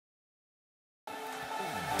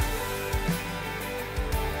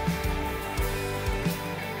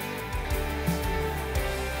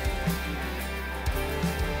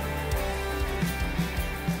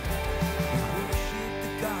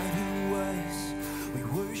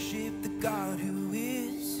God who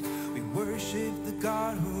is. We worship the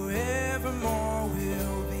God who evermore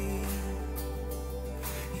will be.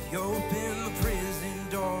 He opened the prison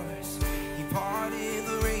doors. He parted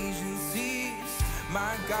the raging seas.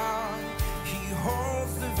 My God, He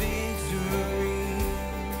holds the victory.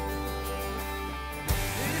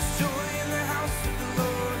 There is joy in the house of the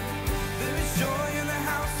Lord. There is joy in the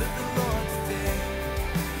house of the Lord today.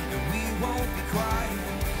 And we won't be quiet.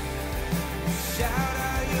 We shout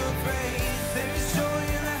out your praise. There is joy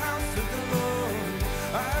in the house of the Lord.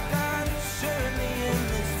 Our God is surely in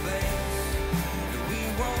this place. And we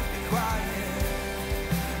won't be quiet.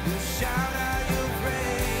 We'll shout out your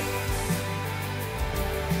praise.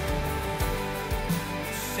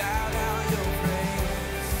 We'll shout out your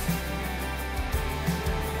praise.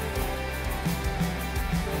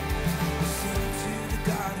 We sing to the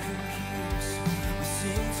God who heals. We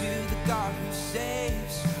sing to the God who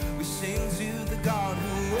saves. We sing to the God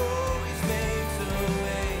who always makes a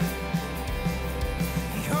way.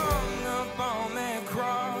 He hung up on that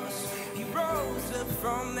cross. He rose up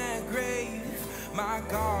from that grave. My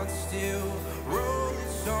God still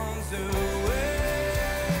rolls songs away.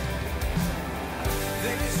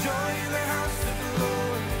 There is joy in the house of the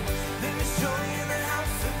Lord. There is joy in the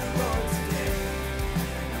house of the Lord today.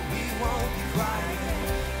 And we won't be quiet.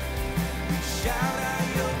 We shout out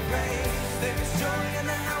your praise. There is joy in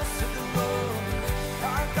the house of the Lord.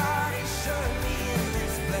 Our God is surely in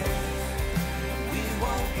this place. We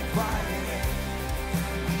won't be quiet.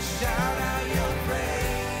 We shout out your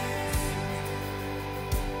praise.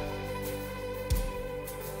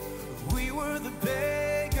 We were the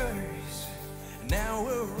beggars, now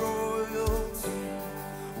we're royalty.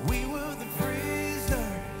 We were the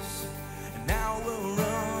prisoners, and now we're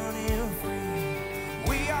running free.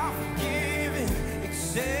 We are forgiven,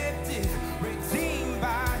 accepted, redeemed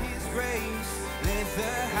by His grace. Let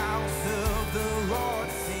the house of the Lord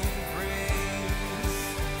sing praise.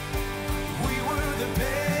 We were the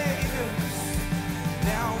beggars,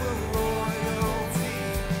 now we're royalty.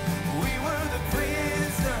 We were the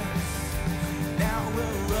prisoners, now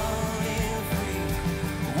we're running free.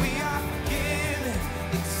 We are forgiven,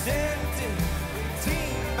 accepted,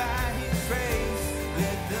 redeemed by His grace.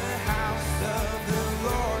 Let the house of the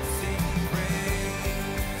Lord sing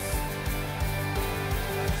praise.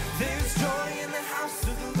 There is joy in the house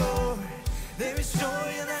of the Lord. There is joy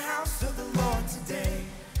in the house of the Lord today.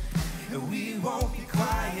 And we won't be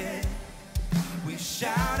quiet. We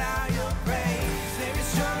shout out your praise. There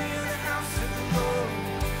is joy in the house of the Lord.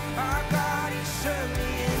 Our God is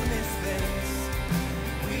surely in this place.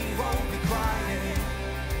 We won't be quiet.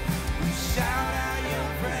 We shout out your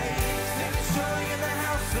praise. There is joy in the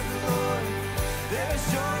house of the Lord. There is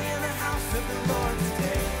joy in the house of the Lord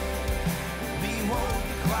today. We won't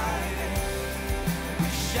be quiet. We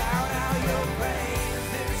shout out your praise.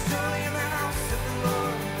 There is joy in the house of the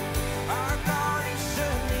Lord. Our God is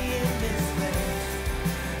surely in this place.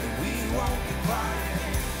 And we won't be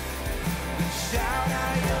quiet. We shout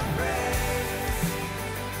out your praise.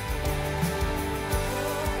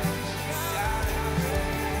 Shout out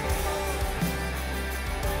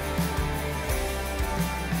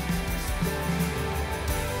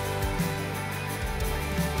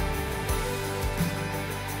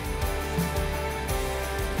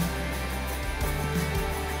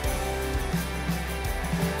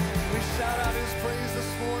We shout out His praise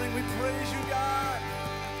this morning. We praise you, God.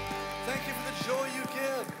 Thank you for the joy you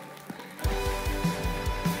give.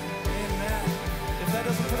 Amen. If that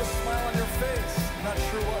doesn't put a smile on your face, I'm not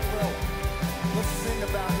sure what will. Let's sing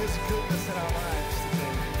about His goodness in our lives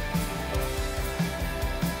today.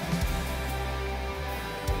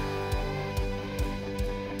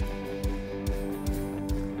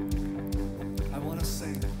 I want to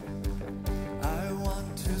sing. I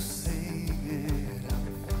want to sing it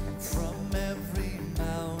out from every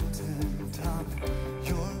mountain top.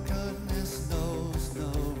 Your goodness knows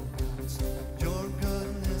no bounds. Your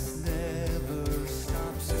goodness never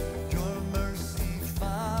stops. Your mercy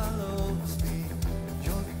follows me.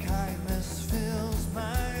 Your kindness fills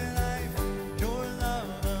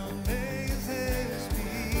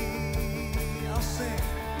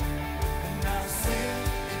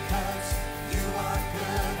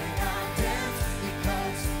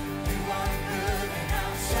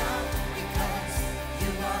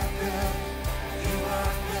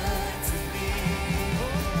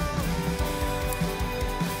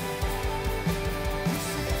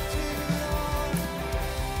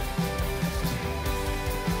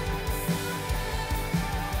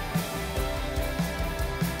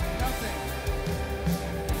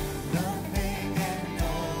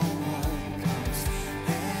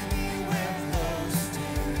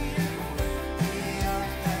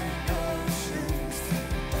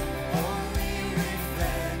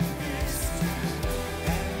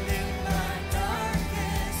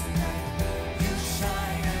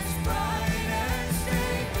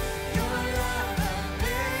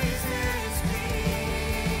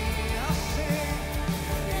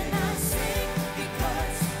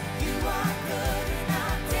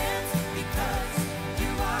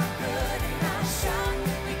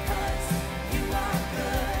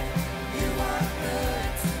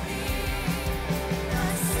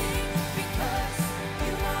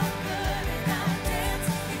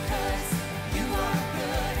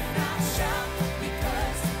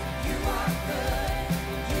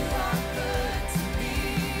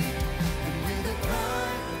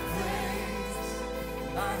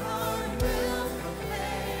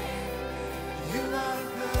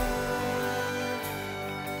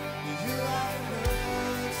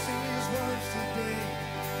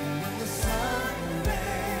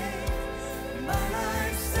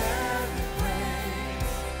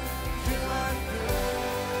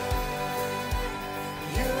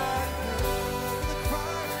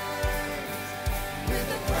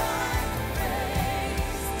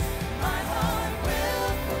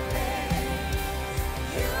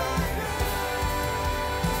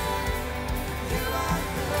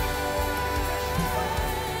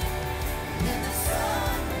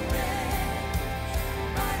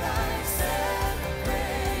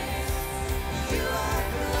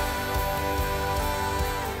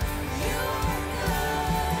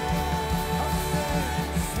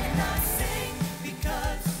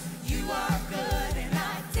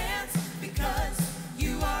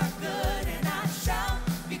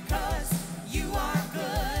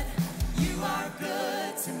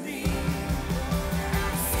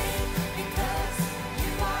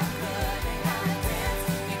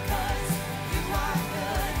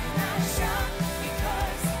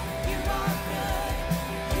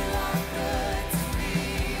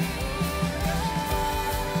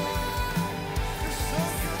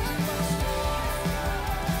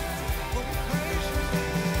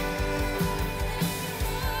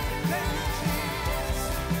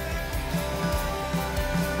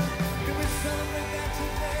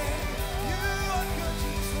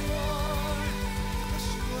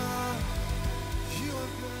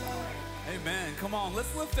Amen. Come on,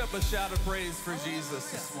 let's lift up a shout of praise for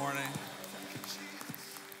Jesus this morning.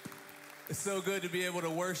 It's so good to be able to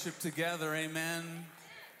worship together. Amen.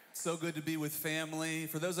 So good to be with family.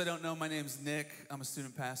 For those I don't know, my name's Nick. I'm a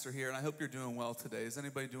student pastor here, and I hope you're doing well today. Is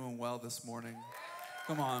anybody doing well this morning?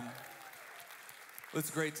 Come on. It's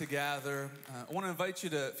great to gather. I want to invite you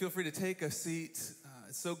to feel free to take a seat.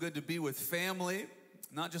 It's so good to be with family,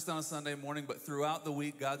 not just on a Sunday morning, but throughout the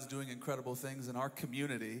week. God's doing incredible things in our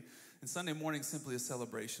community. And Sunday morning is simply a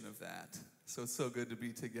celebration of that. So it's so good to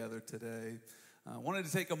be together today. I wanted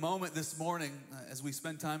to take a moment this morning as we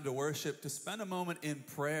spend time to worship, to spend a moment in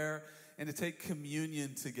prayer and to take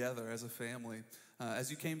communion together as a family. As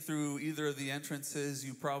you came through either of the entrances,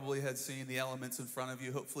 you probably had seen the elements in front of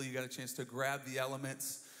you. Hopefully you got a chance to grab the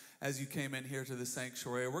elements as you came in here to the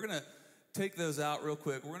sanctuary. We're going to take those out real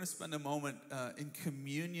quick. We're going to spend a moment in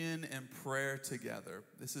communion and prayer together.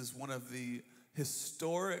 This is one of the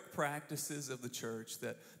historic practices of the church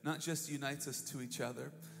that not just unites us to each other,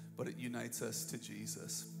 but it unites us to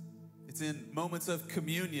Jesus. It's in moments of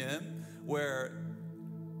communion where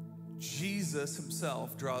Jesus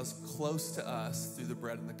himself draws close to us through the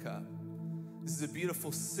bread and the cup. This is a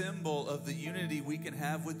beautiful symbol of the unity we can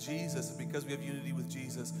have with Jesus. And because we have unity with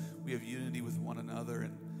Jesus, we have unity with one another.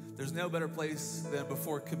 And there's no better place than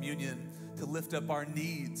before communion to lift up our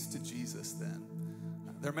needs to Jesus then.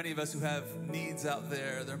 There are many of us who have needs out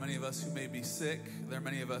there. There are many of us who may be sick. There are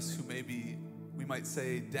many of us who may be, we might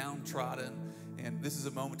say, downtrodden. And this is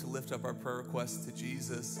a moment to lift up our prayer requests to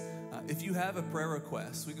Jesus. If you have a prayer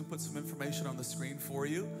request, we can put some information on the screen for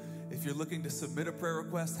you. If you're looking to submit a prayer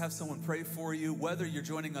request, have someone pray for you. Whether you're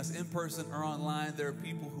joining us in person or online, there are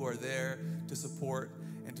people who are there to support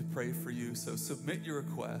and to pray for you. So submit your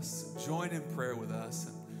requests. Join in prayer with us.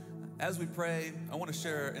 And as we pray, I want to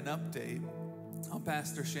share an update on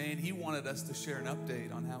Pastor Shane. He wanted us to share an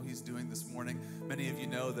update on how he's doing this morning. Many of you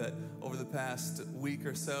know that over the past week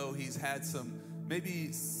or so, he's had some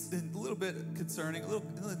maybe a little bit concerning,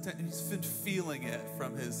 he's been feeling it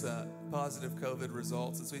from his positive COVID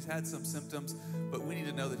results. And so he's had some symptoms, but we need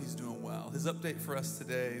to know that he's doing well. His update for us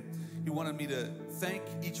today, he wanted me to thank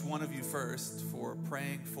each one of you first for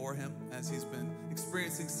praying for him as he's been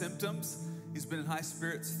experiencing symptoms. He's been in high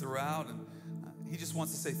spirits throughout, and he just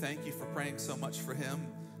wants to say thank you for praying so much for him.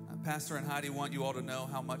 Pastor and Heidi want you all to know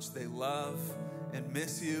how much they love and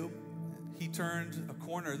miss you. He turned a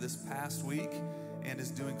corner this past week and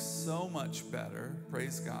is doing so much better,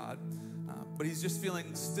 praise God. But he's just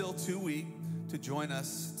feeling still too weak to join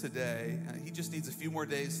us today. He just needs a few more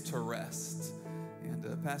days to rest.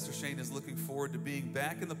 And Pastor Shane is looking forward to being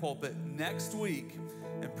back in the pulpit next week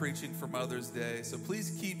and preaching for Mother's Day. So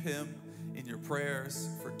please keep him in your prayers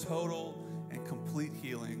for total and complete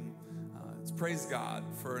healing. Praise God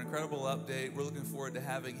for an incredible update. We're looking forward to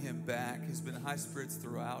having him back. He's been in high spirits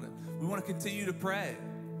throughout, and we want to continue to pray.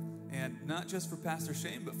 And not just for Pastor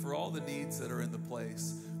Shane, but for all the needs that are in the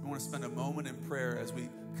place. We want to spend a moment in prayer as we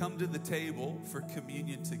come to the table for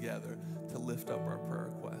communion together to lift up our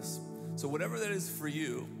prayer requests. So whatever that is for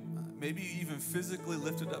you, maybe you even physically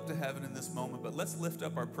lift it up to heaven in this moment, but let's lift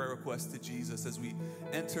up our prayer requests to Jesus as we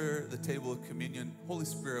enter the table of communion. Holy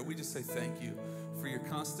Spirit, we just say thank you for your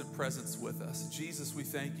constant presence with us. Jesus, we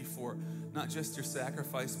thank you for not just your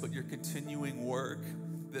sacrifice, but your continuing work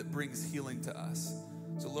that brings healing to us.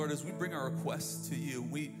 So Lord, as we bring our requests to you,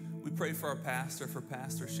 we pray for our pastor, for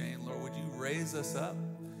Pastor Shane. Lord, would you raise us up?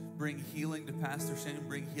 Bring healing to Pastor Shane.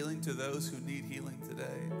 Bring healing to those who need healing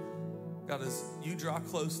today. God, as you draw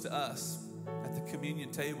close to us at the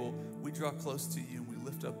communion table, we draw close to you and we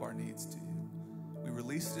lift up our needs to you. We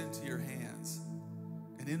release it into your hands.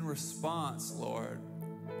 And in response, Lord,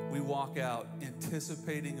 we walk out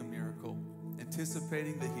anticipating a miracle,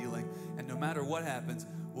 anticipating the healing. And no matter what happens,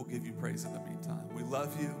 we'll give you praise in the meantime. We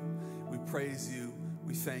love you. We praise you.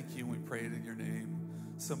 We thank you. And we pray it in your name.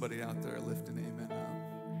 Somebody out there lift an amen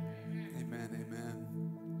up. Amen,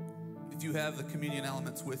 amen. If you have the communion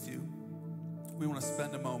elements with you, we want to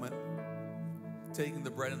spend a moment taking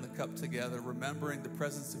the bread and the cup together, remembering the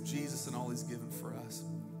presence of Jesus and all he's given for us.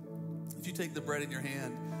 If you take the bread in your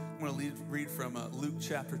hand, I'm going to read from Luke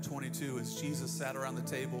chapter 22 as Jesus sat around the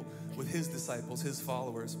table with his disciples, his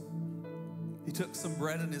followers. He took some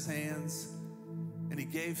bread in his hands and he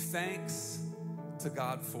gave thanks to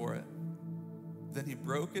God for it. Then he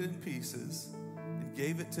broke it in pieces and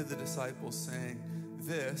gave it to the disciples, saying,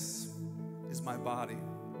 "This is my body,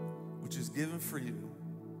 which is given for you.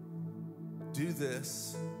 Do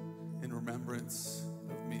this in remembrance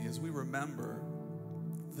of me." As we remember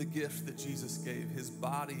the gift that Jesus gave, his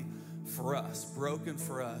body for us, broken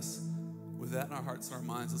for us, with that in our hearts and our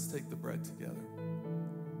minds, let's take the bread together.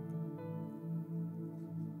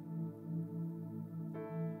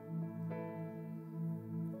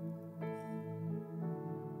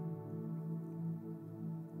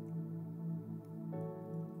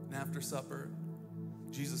 after supper,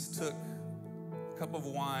 Jesus took a cup of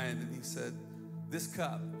wine and he said, "This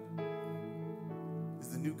cup is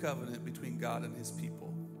the new covenant between God and his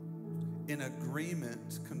people, in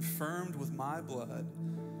agreement confirmed with my blood,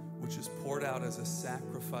 which is poured out as a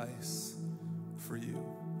sacrifice for you."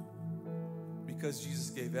 Because Jesus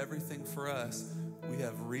gave everything for us, we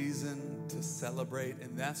have reason to celebrate,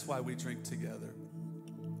 and that's why we drink together.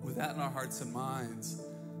 With that in our hearts and minds,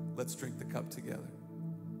 let's drink the cup together.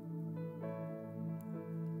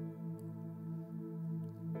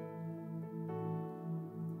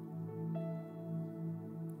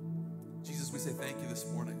 Jesus, we say thank you this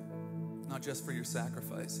morning, not just for your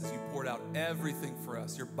sacrifice, as you poured out everything for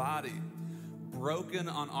us, your body broken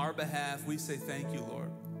on our behalf. We say thank you,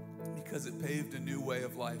 Lord, because it paved a new way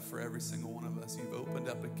of life for every single one of us. You've opened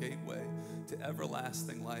up a gateway to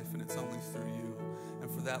everlasting life, and it's only through you. And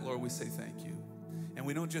for that, Lord, we say thank you. And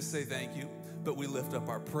we don't just say thank you, but we lift up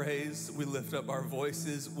our praise, we lift up our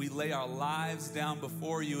voices, we lay our lives down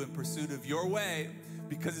before you in pursuit of your way,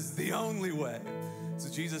 because it's the only way. So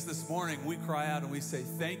Jesus, this morning we cry out and we say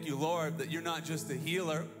thank you, Lord, that you're not just a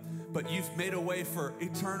healer, but you've made a way for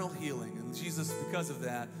eternal healing. And Jesus, because of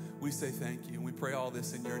that, we say thank you. And we pray all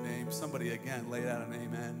this in your name. Somebody again, lay out an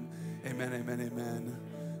amen. Amen, amen, amen.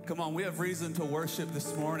 Come on, we have reason to worship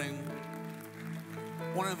this morning.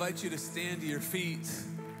 I want to invite you to stand to your feet.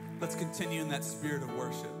 Let's continue in that spirit of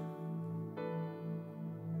worship.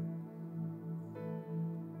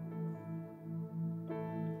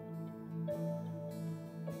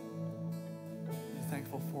 Be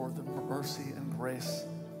thankful for the mercy and grace,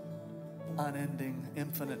 unending,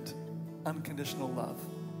 infinite, unconditional love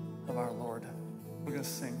of our Lord. We're going to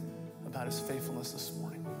sing about his faithfulness this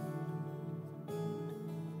morning.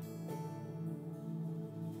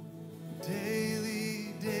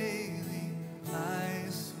 Daily, daily, I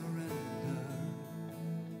surrender.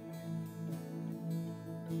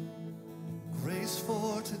 Grace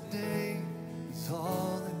for today is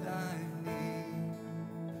all that I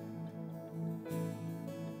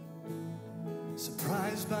need.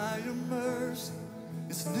 Surprised by your mercy,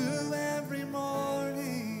 it's new every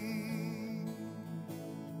morning.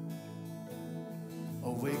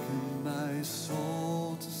 Awaken my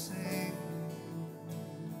soul to sing.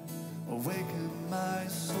 Awaken my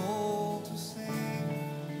soul to sing.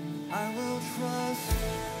 I will trust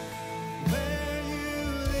where you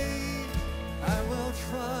lead. I will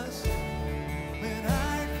trust when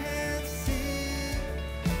I can't see.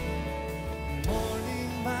 Morning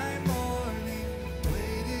by morning,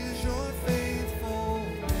 great is your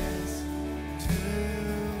faithfulness to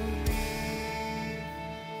me.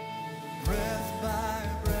 Breath by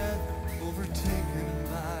breath, overtaken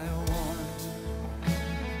by want.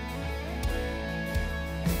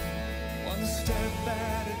 One step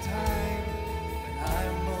at a time, when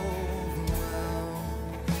I'm overwhelmed.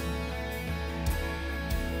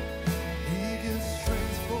 He gives strength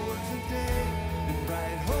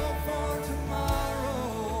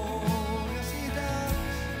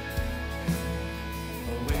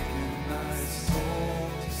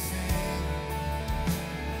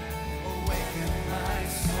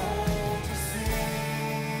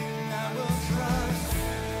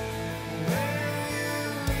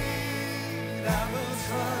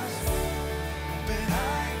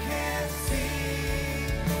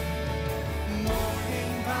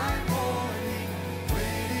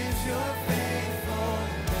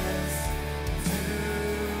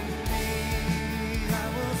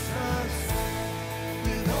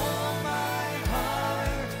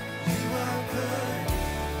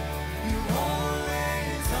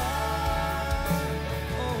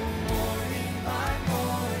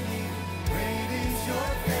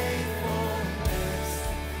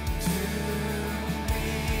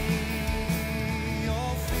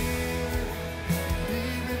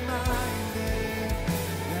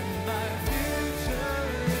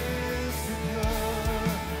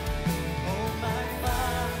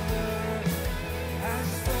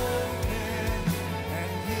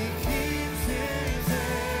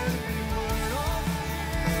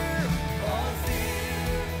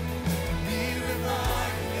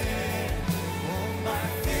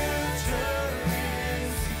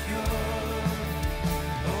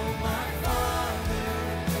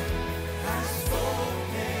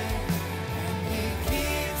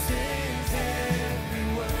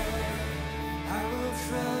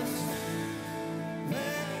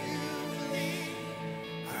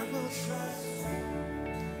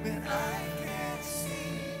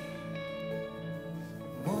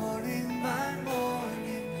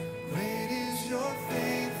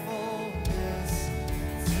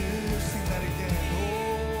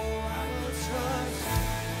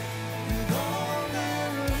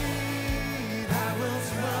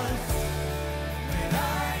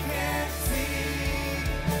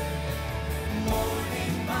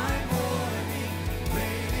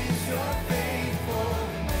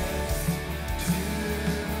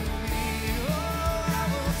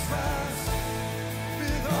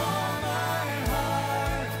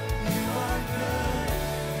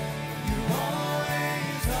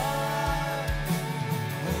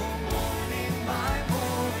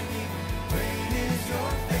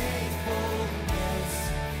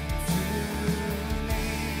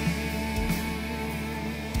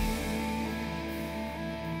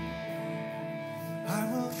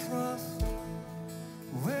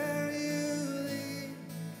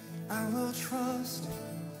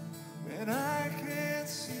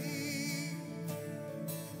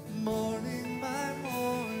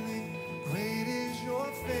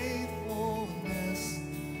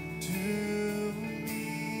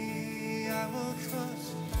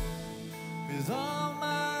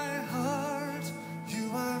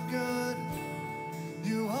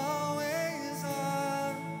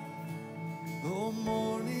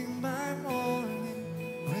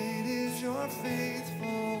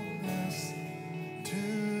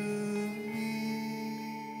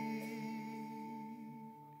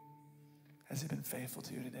Has he been faithful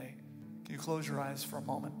to you today? Can you close your eyes for a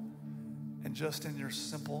moment and just in your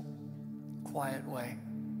simple, quiet way,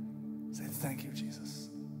 say, thank you, Jesus.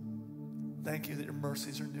 Thank you that your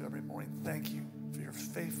mercies are new every morning. Thank you for your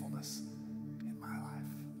faithfulness in my life.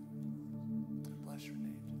 Bless your name.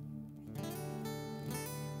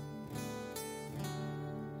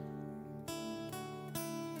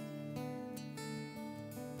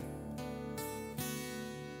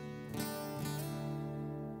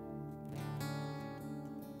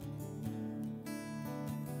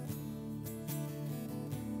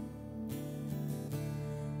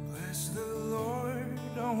 Bless the Lord,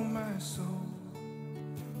 oh my soul,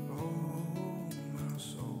 oh my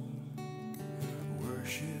soul.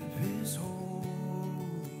 Worship his holy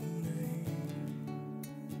name.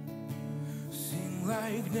 Sing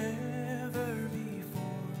like never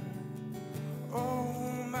before,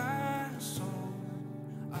 oh my soul.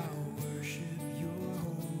 I'll worship your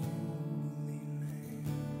holy name.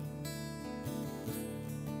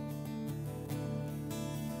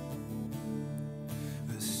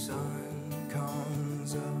 The sun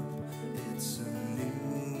comes up, it's a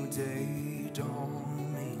new day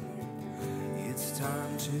dawning. It's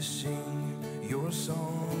time to sing your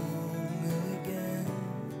song again.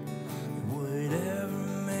 Whatever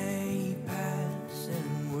may pass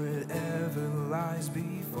and whatever lies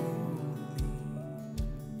before me,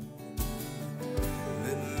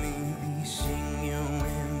 let me be singing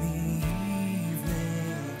when the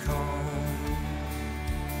evening comes.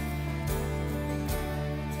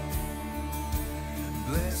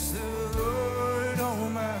 Bless the Lord, oh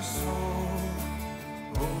my soul,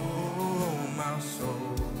 oh my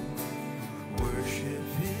soul. Worship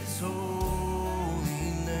his holy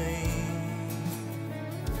name.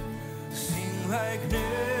 Sing like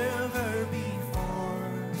never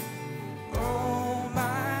before, oh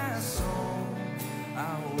my soul. I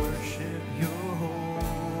worship your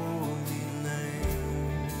holy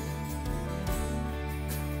name.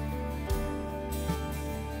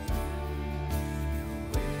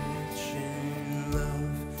 Rich in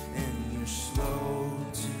love and you're slow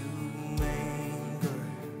to anger.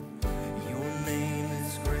 Your name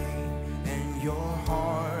is great and your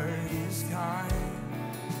heart is kind.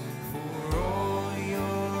 For all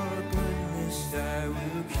your goodness I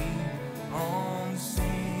will keep on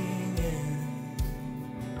singing.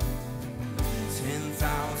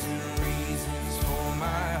 10,000 reasons for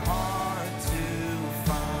my heart to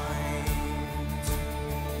find.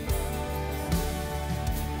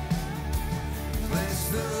 Bless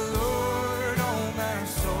the Lord, oh my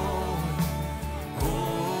soul,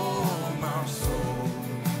 oh my soul.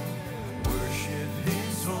 Worship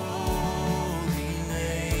his holy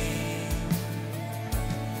name.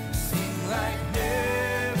 Sing like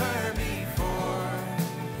never before,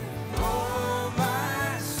 oh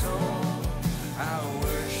my soul. I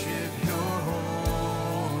worship your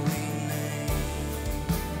holy name.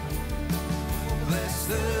 Bless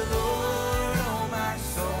the Lord, oh my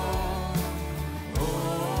soul,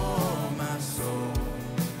 oh my soul.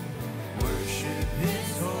 Worship his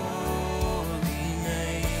holy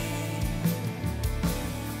name.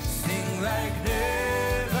 Sing like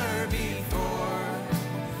never before,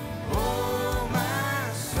 oh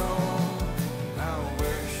my soul. I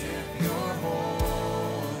worship your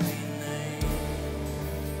holy name.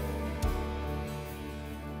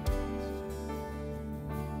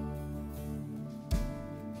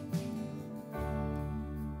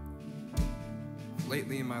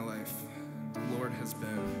 Lately in my life, the Lord has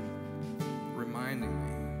been reminding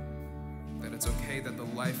me that it's okay that the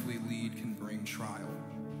life we lead can bring trial.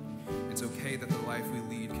 It's okay that the life we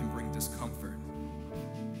lead can bring discomfort.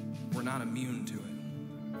 We're not immune to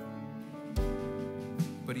it.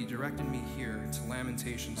 But he directed me here to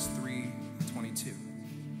Lamentations 3:22,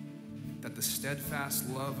 that the steadfast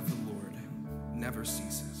love of the Lord never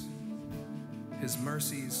ceases. His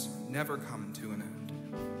mercies never come to an end.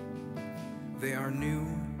 They are new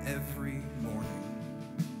every morning.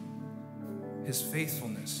 His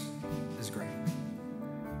faithfulness is great.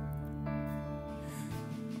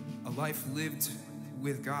 A life lived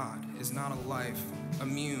with God is not a life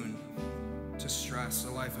immune to stress,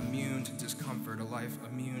 a life immune to discomfort, a life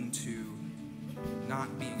immune to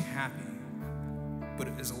not being happy, but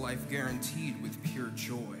it is a life guaranteed with pure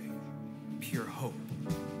joy, pure hope,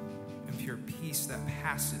 and pure peace that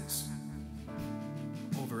passes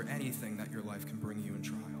over anything that your life can bring you in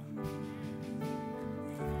trial.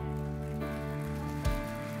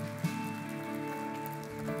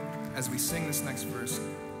 As we sing this next verse,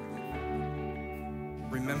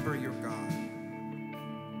 remember your God.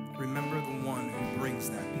 Remember the one who brings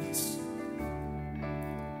that peace.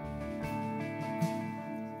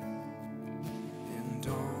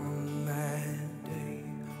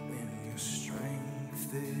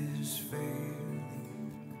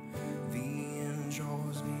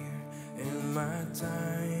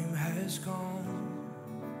 time has gone,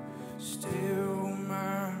 still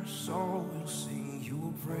my soul will sing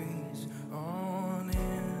your praise unending.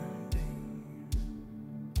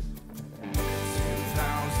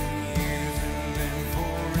 10,000 years and then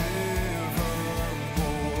forevermore.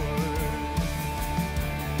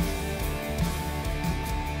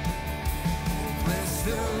 Bless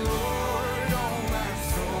the Lord, oh my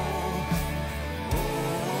soul,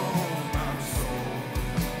 oh my soul.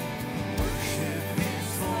 Worship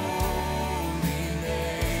His holy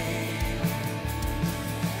name.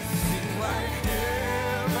 Sing like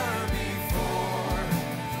never before.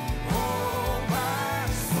 Oh my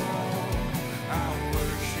soul, I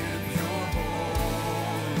worship Your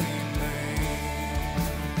holy name.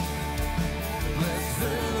 Bless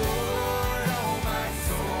the Lord, oh my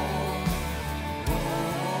soul,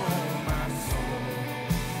 oh my soul.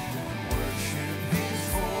 Worship His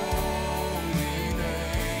holy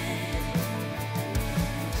name.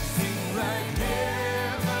 Sing like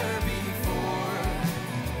never before.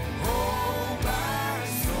 Oh my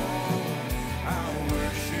soul, I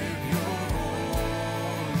worship Your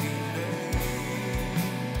holy name.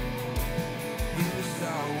 Yes, I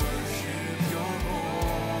worship Your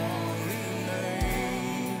holy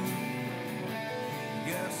name.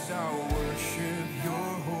 Yes, I worship Your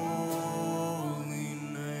holy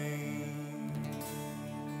name.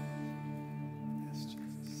 Yes,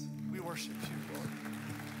 Jesus. We worship You, Lord.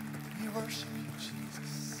 We worship You,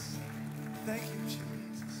 Jesus. Thank You,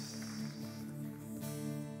 Jesus.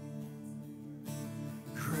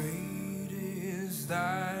 Great is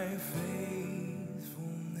Thy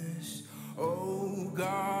faithfulness, O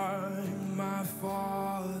God, my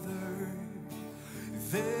Father.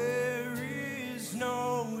 There is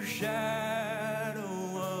no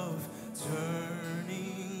shadow of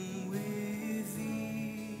turning with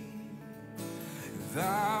Thee.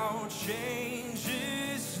 Thou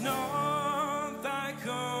changest not, Thy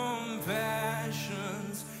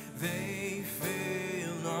compassions, they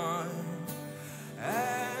fail not.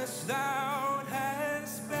 As Thou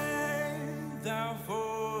hast been, Thou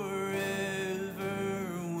forever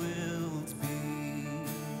wilt be.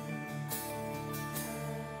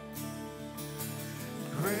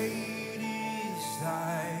 Great is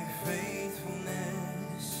Thy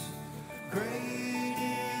faithfulness. Great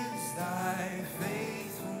is Thy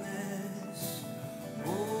faithfulness.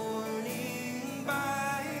 Morning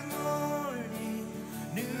by morning,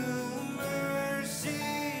 new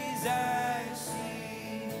mercies I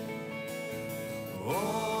see.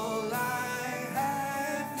 All I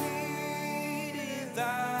have needed,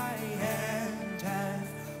 Thy hand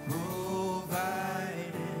hath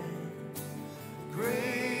provided.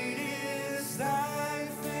 Great is Thy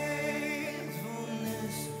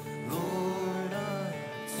faithfulness, Lord,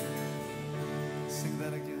 unto Sing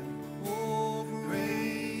that again. Oh,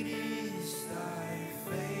 great is Thy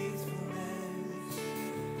faithfulness.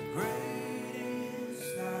 Great is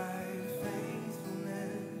Thy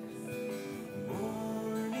faithfulness.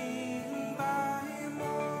 Morning by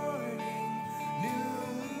morning,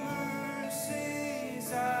 new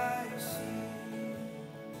mercies I see.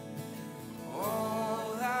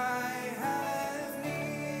 All I have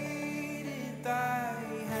needed, Thy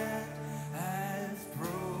hand hath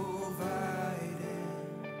provided.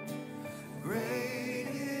 Great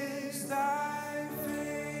is Thy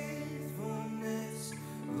faithfulness,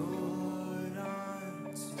 Lord,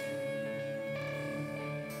 unto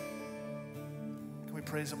Can we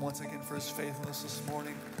praise Him once again for His faithfulness this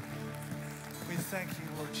morning? We thank You,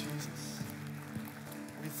 Lord Jesus.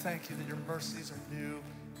 We thank You that Your mercies are new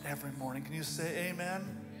every morning. Can you say amen?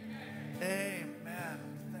 Amen.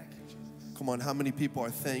 Thank You, Jesus. Come on, how many people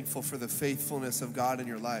are thankful for the faithfulness of God in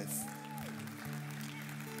your life?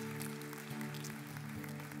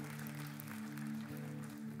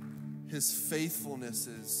 His faithfulness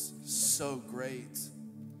is so great.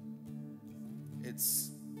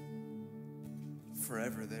 It's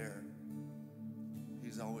forever there.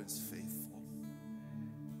 He's always faithful.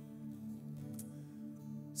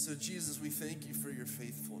 So Jesus, we thank You for Your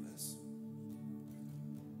faithfulness.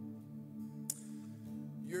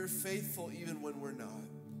 You're faithful even when we're not.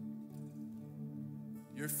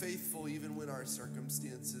 You're faithful even when our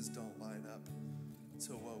circumstances don't line up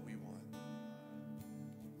to what we want.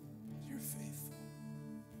 You're faithful.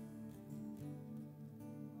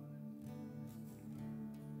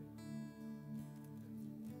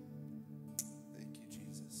 Thank You,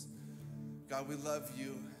 Jesus. God, we love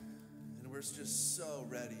You, and we're just so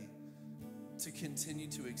ready to continue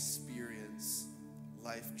to experience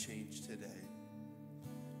life change today.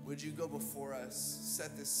 Would You go before us,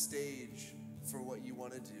 set the stage for what You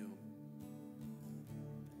want to do?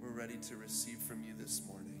 We're we're ready to receive from you this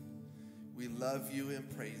morning. We love you and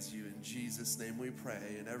praise you. In Jesus' name we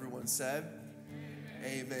pray. And everyone said,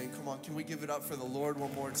 amen. Come on, can we give it up for the Lord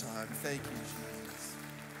one more time? Thank you, Jesus.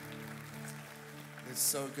 It's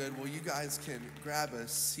so good. Well, you guys can grab a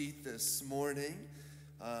seat this morning.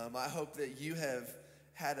 I hope that you have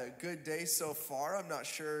had a good day so far. I'm not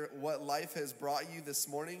sure what life has brought you this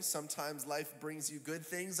morning. Sometimes life brings you good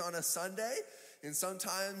things on a Sunday, and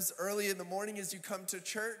sometimes early in the morning as you come to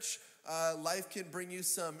church, life can bring you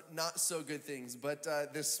some not so good things. But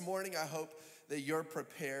this morning, I hope that you're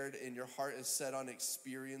prepared and your heart is set on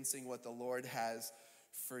experiencing what the Lord has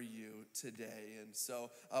for you today. And so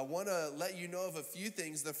I want to let you know of a few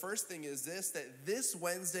things. The first thing is that this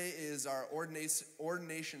Wednesday is our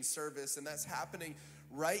ordination service, and that's happening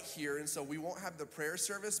right here. And so we won't have the prayer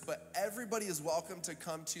service, but everybody is welcome to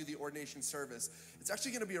come to the ordination service. It's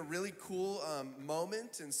actually going to be a really cool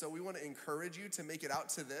moment, and so we want to encourage you to make it out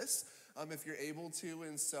to this if you're able to.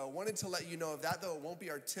 And so wanted to let you know of that, though it won't be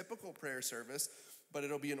our typical prayer service, but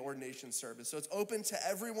it'll be an ordination service. So it's open to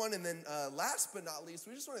everyone. And then last but not least,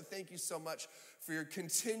 we just want to thank you so much for your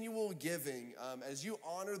continual giving. As you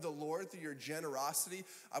honor the Lord through your generosity,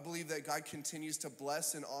 I believe that God continues to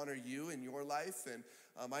bless and honor you in your life. And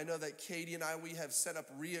I know that Katie and I, we have set up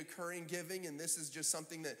reoccurring giving, and this is just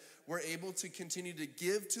something that we're able to continue to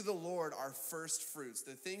give to the Lord, our first fruits.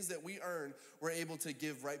 The things that we earn, we're able to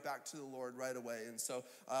give right back to the Lord right away. And so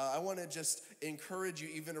I want to just encourage you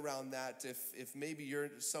even around that. If maybe you're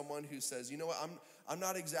someone who says, you know what, I'm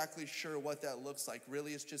not exactly sure what that looks like.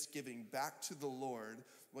 Really, it's just giving back to the Lord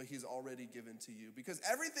what he's already given to you. Because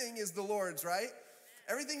everything is the Lord's, right?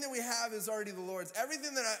 Everything that we have is already the Lord's.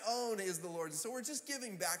 Everything that I own is the Lord's. So we're just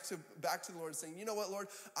giving back to the Lord, saying, you know what, Lord,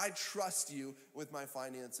 I trust you with my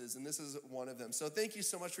finances, and this is one of them. So thank you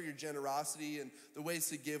so much for your generosity, and the ways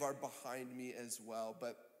to give are behind me as well.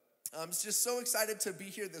 But I'm just so excited to be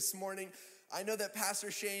here this morning. I know that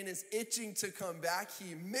Pastor Shane is itching to come back.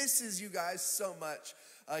 He misses you guys so much.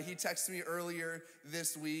 He texted me earlier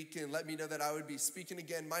this week and let me know that I would be speaking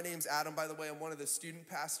again. My name's Adam, by the way. I'm one of the student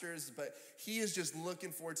pastors, but he is just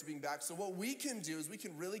looking forward to being back. So what we can do is we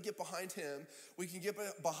can really get behind him. We can get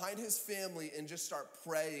behind his family and just start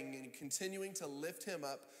praying and continuing to lift him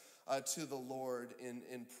up to the Lord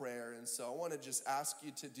in prayer. And so I want to just ask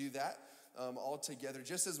you to do that all together,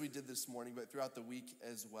 just as we did this morning, but throughout the week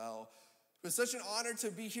as well. It was such an honor to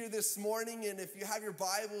be here this morning, and if you have your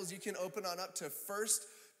Bibles, you can open on up to 1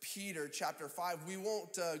 Peter chapter 5. We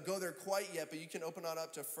won't go there quite yet, but you can open on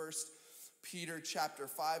up to 1 Peter chapter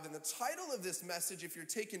 5. And the title of this message, if you're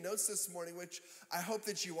taking notes this morning, which I hope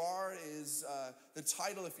that you are, is the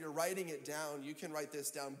title. If you're writing it down, you can write this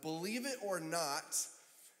down. Believe it or not,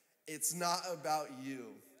 it's not about you.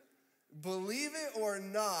 Believe it or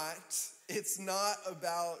not, it's not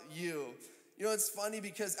about you. You know, it's funny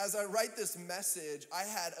because as I write this message, I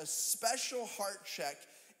had a special heart check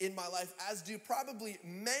in my life, as do probably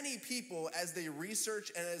many people as they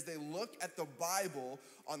research and as they look at the Bible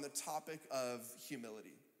on the topic of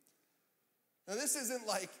humility. Now, this isn't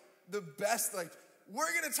like the best,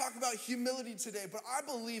 we're going to talk about humility today, but I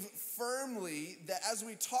believe firmly that as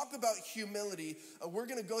we talk about humility, we're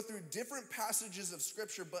going to go through different passages of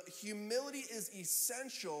Scripture, but humility is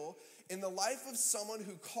essential in the life of someone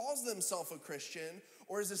who calls themselves a Christian,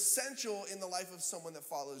 or is essential in the life of someone that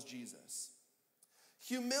follows Jesus.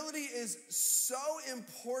 Humility is so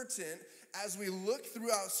important as we look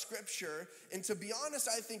throughout Scripture, and to be honest,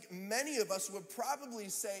 I think many of us would probably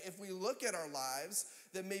say, if we look at our lives,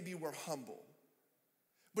 that maybe we're humble.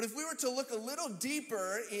 But if we were to look a little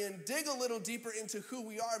deeper and dig a little deeper into who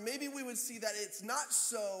we are, maybe we would see that it's not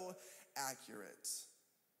so accurate.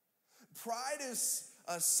 Pride is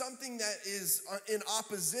something that is in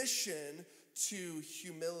opposition to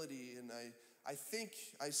humility, and I think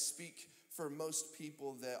I speak for most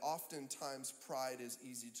people that oftentimes pride is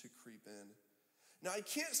easy to creep in. Now, I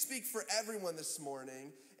can't speak for everyone this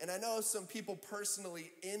morning, and I know some people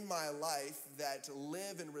personally in my life that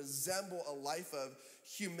live and resemble a life of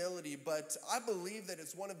humility, but I believe that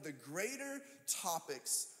it's one of the greater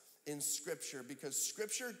topics in Scripture, because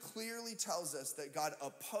Scripture clearly tells us that God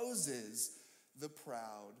opposes the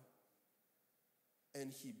proud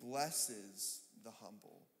and he blesses the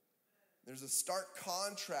humble. There's a stark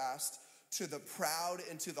contrast to the proud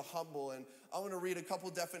and to the humble, and I want to read a couple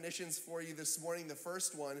definitions for you this morning. The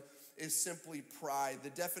first one is simply pride. The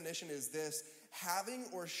definition is this: having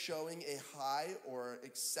or showing a high or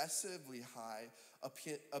excessively high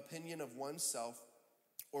opinion of oneself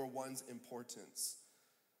or one's importance.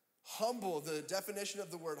 Humble, the definition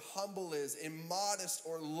of the word humble is a modest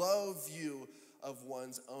or low view of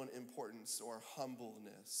one's own importance or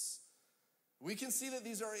humbleness. We can see that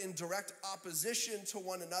these are in direct opposition to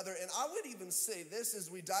one another. And I would even say this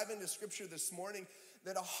as we dive into scripture this morning,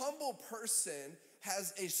 that a humble person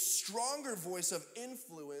has a stronger voice of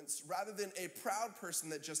influence rather than a proud person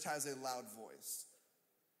that just has a loud voice.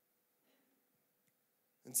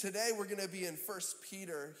 And today we're going to be in 1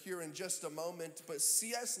 Peter here in just a moment, but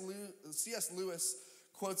C.S. Lewis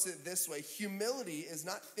quotes it this way: humility is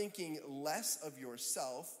not thinking less of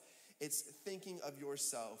yourself, it's thinking of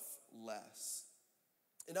yourself less.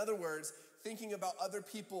 In other words, thinking about other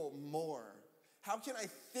people more. How can I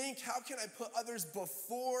think? How can I put others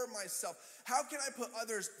before myself? How can I put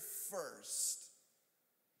others first?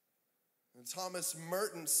 And Thomas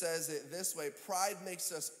Merton says it this way: pride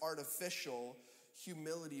makes us artificial,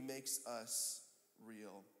 humility makes us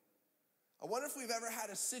real. I wonder if we've ever had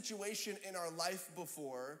a situation in our life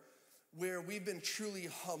before where we've been truly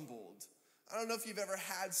humbled. I don't know if you've ever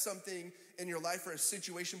had something in your life or a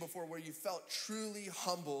situation before where you felt truly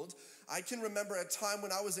humbled. I can remember a time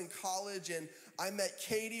when I was in college and I met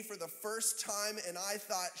Katie for the first time and I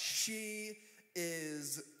thought, she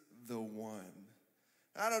is the one.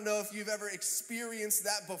 I don't know if you've ever experienced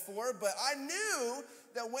that before, but I knew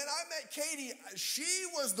that when I met Katie, she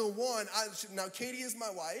was the one. Now, Katie is my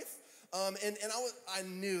wife, and I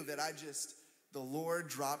knew that the Lord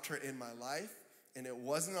dropped her in my life. And it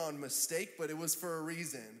wasn't on mistake, but it was for a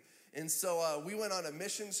reason. And so we went on a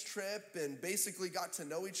missions trip and basically got to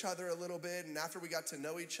know each other a little bit. And after we got to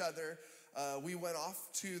know each other, we went off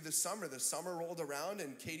to the summer. The summer rolled around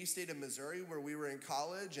and Katie stayed in Missouri where we were in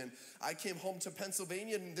college. And I came home to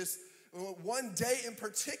Pennsylvania. And this one day in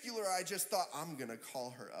particular, I just thought, I'm going to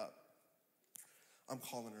call her up. I'm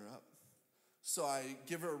calling her up. So I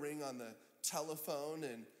give her a ring on the telephone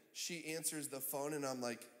and she answers the phone and I'm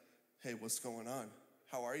like, hey, what's going on?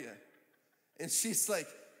 How are you? And she's like,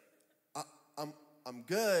 I'm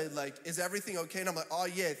good. Like, is everything okay? And I'm like, oh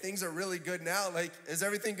yeah, things are really good now. Like, is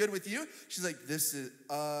everything good with you? She's like,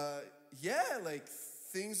 yeah, like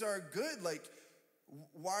things are good. Like,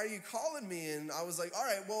 why are you calling me? And I was like, all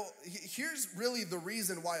right, well, here's really the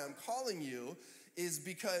reason why I'm calling you is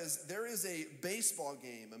because there is a baseball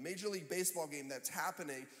game, a Major League Baseball game that's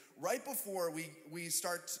happening right before we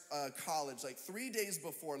start college, like 3 days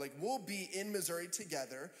before. Like, we'll be in Missouri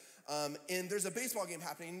together, and there's a baseball game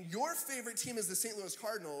happening. Your favorite team is the St. Louis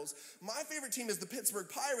Cardinals. My favorite team is the Pittsburgh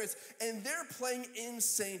Pirates, and they're playing in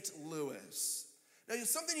St. Louis. Now,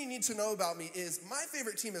 something you need to know about me is my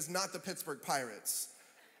favorite team is not the Pittsburgh Pirates.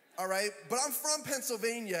 All right, but I'm from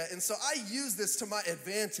Pennsylvania, and so I use this to my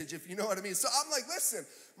advantage, if you know what I mean. So I'm like, listen,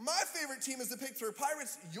 my favorite team is the Pittsburgh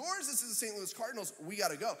Pirates. Yours is the St. Louis Cardinals. We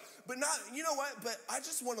got to go. But not, you know what? But I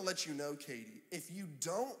just want to let you know, Katie, if you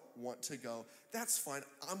don't want to go, that's fine.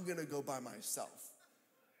 I'm going to go by myself.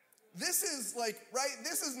 This is like, right?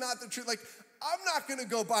 This is not the truth. Like, I'm not going to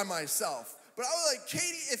go by myself. But I was like,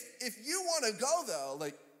 Katie, if you want to go, though,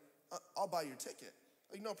 like, I'll buy your ticket.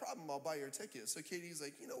 Like, no problem, I'll buy your ticket. So Katie's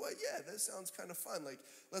like, you know what? Yeah, that sounds kind of fun. Like,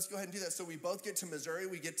 let's go ahead and do that. So we both get to Missouri.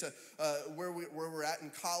 We get to where we're at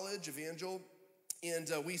in college, Evangel,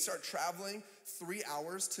 and we start traveling 3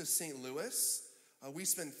 hours to St. Louis. We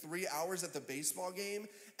spend 3 hours at the baseball game,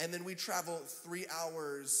 and then we travel 3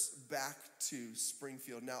 hours back to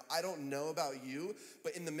Springfield. Now, I don't know about you,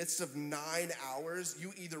 but in the midst of 9 hours,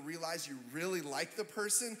 you either realize you really like the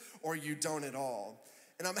person or you don't at all.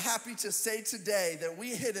 And I'm happy to say today that we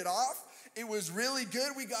hit it off. It was really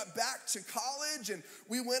good. We got back to college and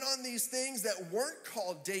we went on these things that weren't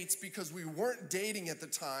called dates because we weren't dating at the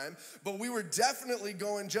time, but we were definitely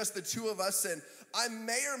going just the two of us. And I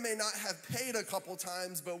may or may not have paid a couple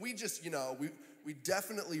times, but we just, we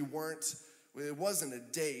definitely weren't, it wasn't a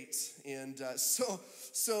date. And so,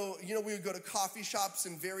 we would go to coffee shops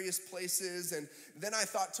in various places. And then I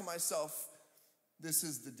thought to myself, this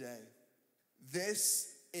is the day. This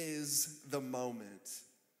is the moment.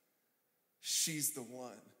 She's the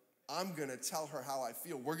one. I'm going to tell her how I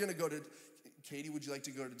feel. We're going to go to, Katie, would you like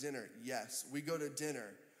to go to dinner? Yes, we go to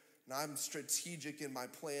dinner. And I'm strategic in my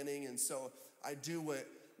planning, and so I do what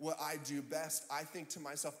I do best. I think to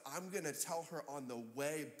myself, I'm going to tell her on the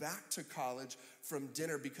way back to college from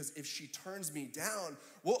dinner, because if she turns me down,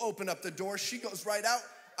 we'll open up the door. She goes right out.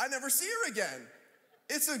 I never see her again.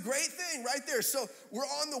 It's a great thing right there. So we're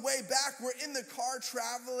on the way back. We're in the car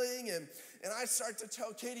traveling, and I start to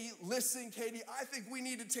tell Katie, listen, Katie, I think we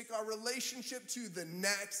need to take our relationship to the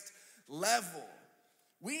next level.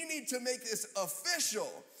 We need to make this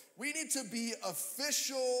official. We need to be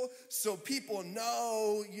official so people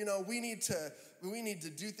know, we need to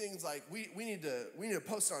do things like we need to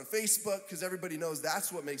post it on Facebook because everybody knows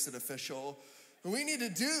that's what makes it official. We need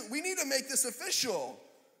to make this official.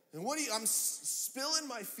 And I'm spilling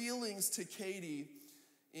my feelings to Katie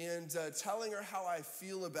and telling her how I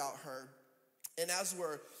feel about her. And as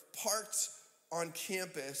we're parked on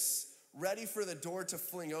campus, ready for the door to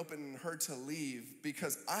fling open and her to leave,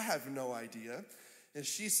 because I have no idea, and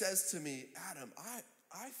she says to me, Adam,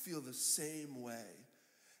 I feel the same way.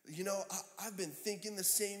 You know, I've been thinking the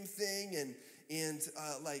same thing, and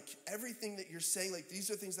like everything that you're saying, like these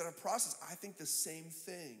are things that I process. I think the same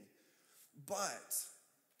thing, but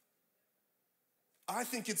I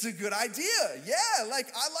think it's a good idea. Yeah, like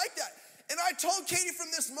I like that. And I told Katie from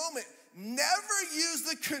this moment, never use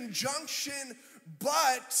the conjunction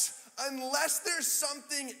but unless there's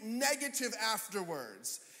something negative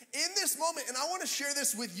afterwards. In this moment, and I want to share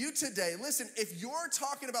this with you today, listen, if you're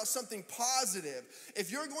talking about something positive,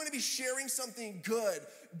 if you're going to be sharing something good,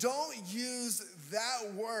 don't use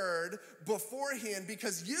that word beforehand,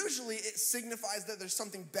 because usually it signifies that there's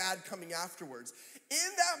something bad coming afterwards. In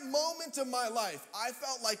that moment of my life, I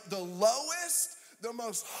felt like the lowest, the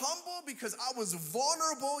most humble, because I was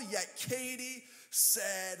vulnerable, yet Katie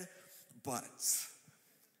said, but.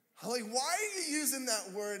 I'm like, why are you using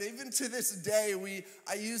that word? Even to this day,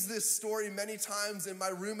 I use this story many times, and my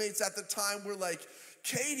roommates at the time were like,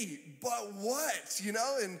 Katie, but what? You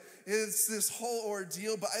know, and it's this whole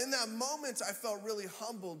ordeal. But in that moment, I felt really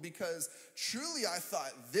humbled, because truly I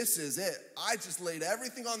thought, this is it. I just laid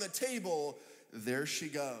everything on the table. There she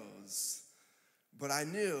goes. But I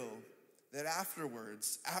knew that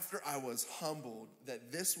afterwards, after I was humbled,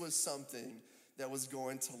 that this was something that was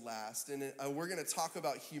going to last. And we're going to talk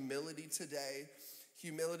about humility today.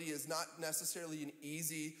 Humility is not necessarily an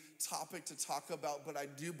easy topic to talk about, but I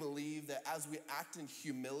do believe that as we act in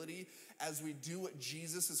humility, as we do what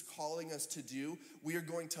Jesus is calling us to do, we are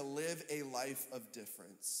going to live a life of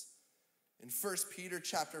difference. In 1 Peter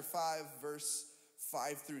chapter 5, verse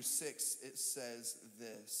 5 through 6, it says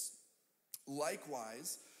this: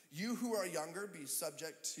 likewise, you who are younger, be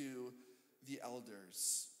subject to the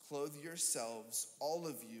elders. Clothe yourselves, all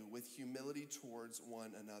of you, with humility towards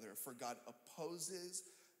one another. For God opposes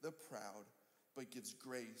the proud, but gives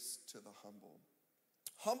grace to the humble.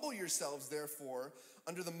 Humble yourselves, therefore,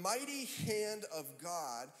 under the mighty hand of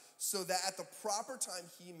God, so that at the proper time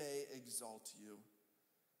he may exalt you.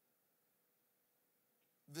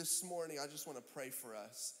 This morning, I just want to pray for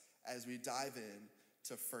us as we dive in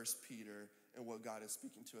to 1 Peter and what God is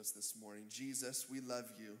speaking to us this morning. Jesus, we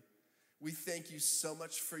love you. We thank you so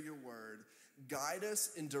much for your word. Guide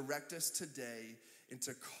us and direct us today, and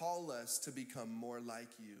to call us to become more like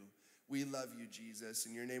you. We love you, Jesus.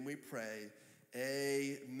 In your name we pray.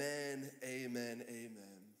 Amen, amen,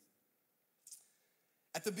 amen.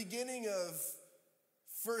 At the beginning of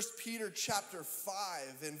 1 Peter chapter 5,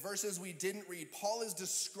 in verses we didn't read, Paul is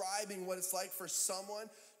describing what it's like for someone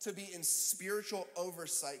to be in spiritual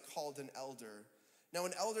oversight called an elder. Now,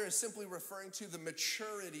 an elder is simply referring to the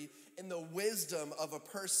maturity and the wisdom of a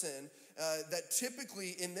person that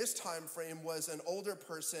typically in this time frame was an older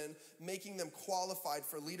person, making them qualified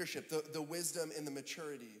for leadership, the wisdom and the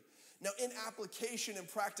maturity. Now, in application and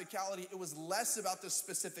practicality, it was less about the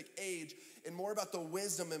specific age and more about the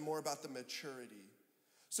wisdom and more about the maturity.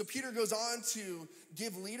 So Peter goes on to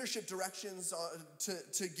give leadership directions,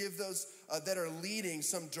 to give those that are leading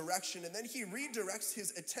some direction. And then he redirects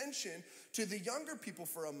his attention to the younger people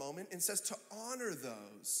for a moment and says to honor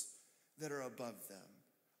those that are above them.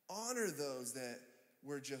 Honor those that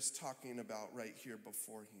we're just talking about right here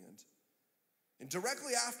beforehand. And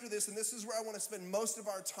directly after this, and this is where I want to spend most of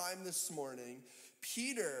our time this morning,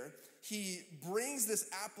 Peter, he brings this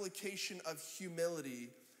application of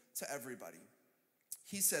humility to everybody.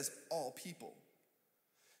 He says, all people.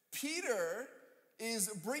 Peter is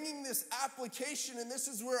bringing this application, and this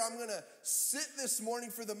is where I'm going to sit this morning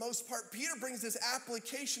for the most part. Peter brings this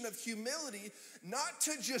application of humility, not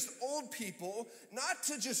to just old people, not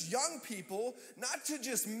to just young people, not to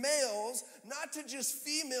just males, not to just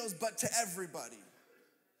females, but to everybody.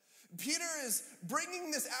 Peter is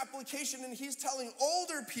bringing this application, and he's telling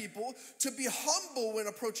older people to be humble when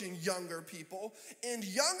approaching younger people, and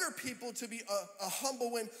younger people to be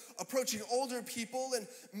humble when approaching older people, and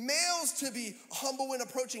males to be humble when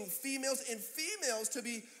approaching females, and females to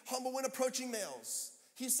be humble when approaching males.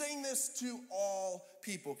 He's saying this to all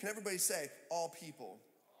people. Can everybody say all people?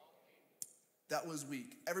 That was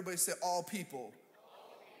weak. Everybody say all people.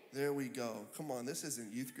 There we go. Come on, this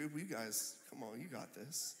isn't youth group. You guys, come on, you got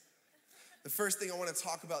this. The first thing I want to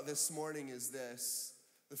talk about this morning is this.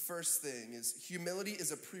 The first thing is humility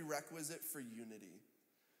is a prerequisite for unity.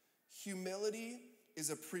 Humility is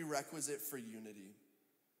a prerequisite for unity.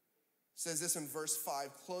 says this in verse 5,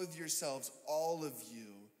 clothe yourselves, all of you,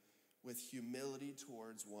 with humility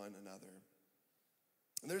towards one another.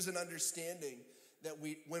 And there's an understanding that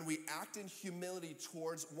when we act in humility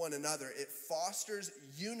towards one another, it fosters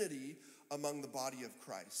unity among the body of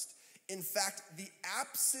Christ. In fact, the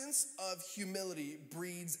absence of humility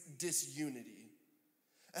breeds disunity.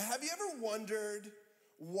 Have you ever wondered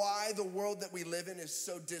why the world that we live in is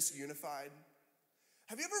so disunified?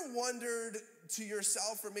 Have you ever wondered to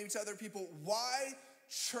yourself or maybe to other people why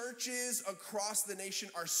churches across the nation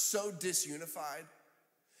are so disunified?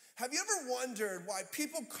 Have you ever wondered why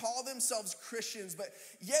people call themselves Christians, but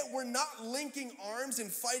yet we're not linking arms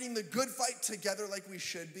and fighting the good fight together like we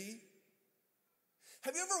should be?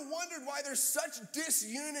 Have you ever wondered why there's such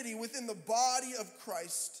disunity within the body of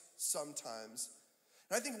Christ sometimes?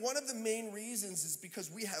 And I think one of the main reasons is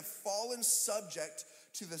because we have fallen subject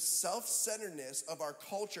to the self-centeredness of our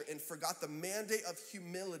culture and forgot the mandate of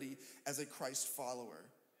humility as a Christ follower.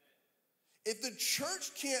 If the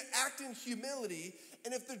church can't act in humility,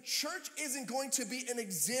 and if the church isn't going to be an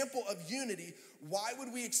example of unity, why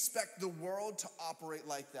would we expect the world to operate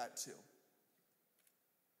like that too?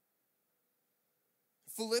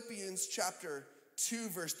 Philippians chapter 2,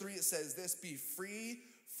 verse 3, it says this, be free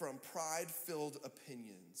from pride-filled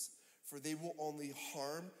opinions, for they will only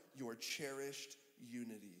harm your cherished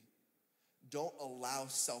unity. Don't allow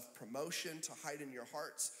self-promotion to hide in your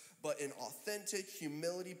hearts, but in authentic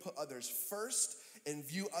humility, put others first and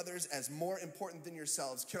view others as more important than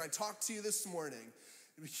yourselves. Can I talk to you this morning?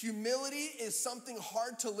 Humility is something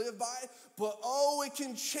hard to live by, but it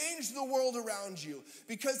can change the world around you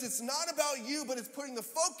because it's not about you, but it's putting the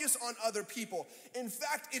focus on other people. In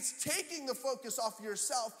fact, it's taking the focus off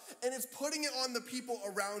yourself and it's putting it on the people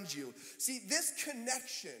around you. See, this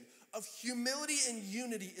connection of humility and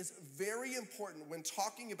unity is very important when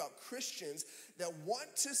talking about Christians that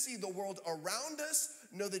want to see the world around us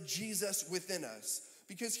know the Jesus within us.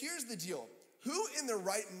 Because here's the deal. Who in their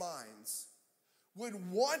right minds would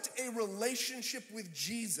want a relationship with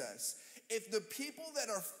Jesus if the people that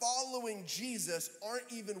are following Jesus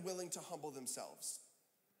aren't even willing to humble themselves?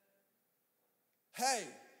 Hey,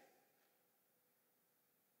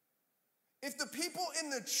 if the people in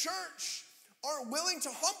the church aren't willing to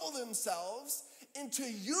humble themselves and to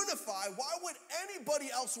unify, why would anybody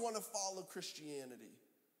else want to follow Christianity?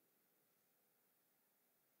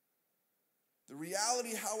 The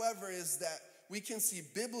reality, however, is that we can see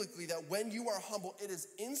biblically that when you are humble, it is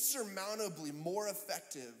insurmountably more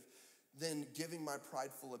effective than giving my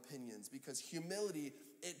prideful opinions, because humility,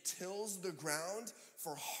 it tills the ground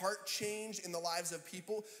for heart change in the lives of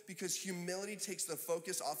people, because humility takes the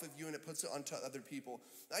focus off of you and it puts it onto other people.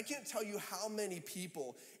 I can't tell you how many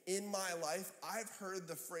people in my life I've heard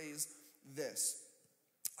the phrase this,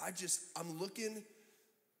 I'm looking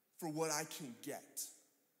for what I can get.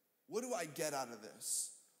 What do I get out of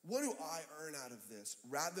this? What do I earn out of this?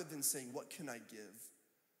 Rather than saying, what can I give?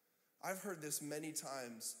 I've heard this many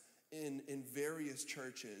times in various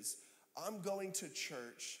churches. I'm going to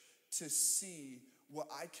church to see what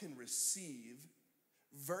I can receive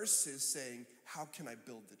versus saying, how can I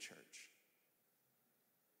build the church?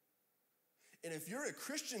 And if you're a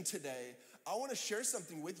Christian today, I want to share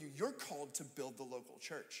something with you. You're called to build the local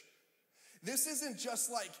church. This isn't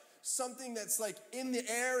just like something that's like in the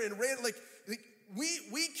air and random. Like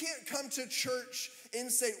we can't come to church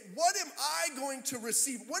and say, what am I going to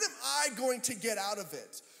receive? What am I going to get out of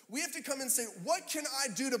it? We have to come and say, what can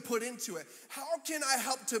I do to put into it? How can I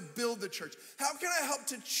help to build the church? How can I help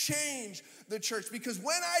to change the church? Because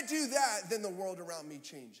when I do that, then the world around me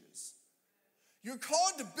changes. You're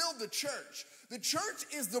called to build the church. The church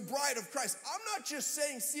is the bride of Christ. I'm not just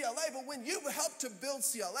saying CLA, but when you help to build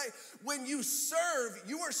CLA, when you serve,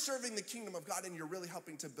 you are serving the kingdom of God and you're really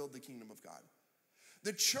helping to build the kingdom of God.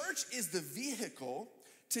 The church is the vehicle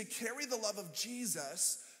to carry the love of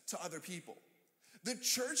Jesus to other people. The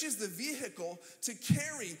church is the vehicle to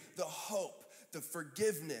carry the hope, the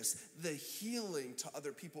forgiveness, the healing to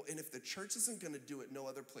other people. And if the church isn't going to do it, no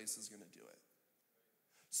other place is going to do it.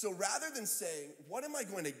 So rather than saying, what am I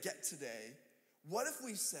going to get today? What if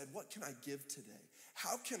we said, what can I give today?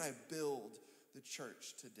 How can I build the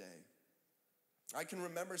church today? I can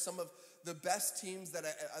remember some of the best teams that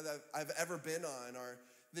I've ever been on are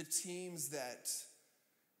the teams that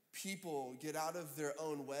people get out of their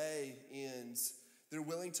own way and they're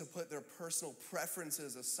willing to put their personal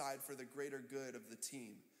preferences aside for the greater good of the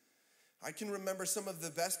team. I can remember some of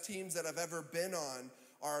the best teams that I've ever been on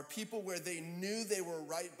are people where they knew they were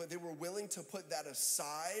right, but they were willing to put that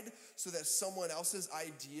aside so that someone else's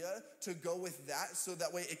idea to go with that, so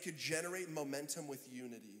that way it could generate momentum with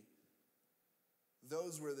unity.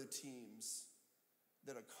 those were the teams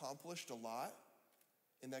that accomplished a lot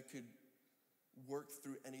and that could work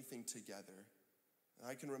through anything together. And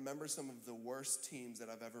I can remember some of the worst teams that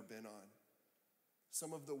I've ever been on,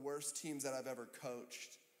 some of the worst teams that I've ever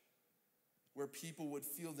coached, where people would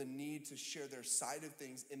feel the need to share their side of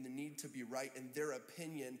things and the need to be right, and their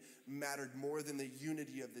opinion mattered more than the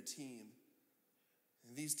unity of the team.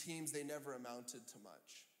 And these teams, they never amounted to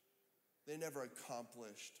much. They never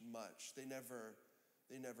accomplished much. They never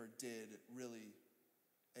did really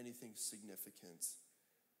anything significant.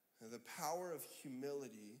 And the power of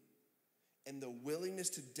humility and the willingness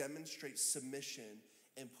to demonstrate submission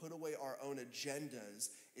and put away our own agendas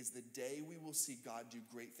is the day we will see God do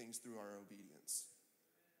great things through our obedience.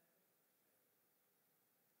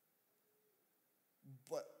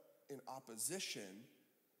 But in opposition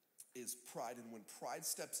is pride, and when pride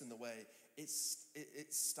steps in the way, it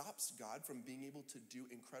stops God from being able to do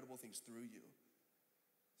incredible things through you.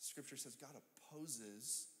 Scripture says God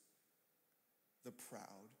opposes the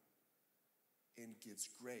proud and gives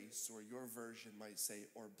grace, or your version might say,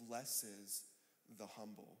 or blesses the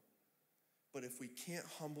humble. But if we can't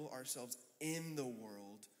humble ourselves in the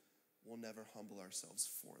world, we'll never humble ourselves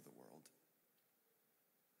for the world.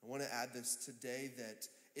 I want to add this today, that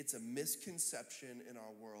it's a misconception in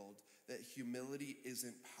our world that humility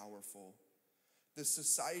isn't powerful. The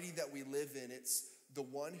society that we live in, it's the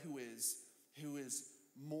one who is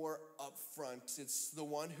more upfront. It's the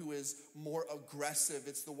one who is more aggressive.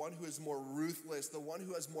 It's the one who is more ruthless, the one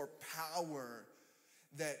who has more power,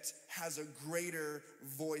 that has a greater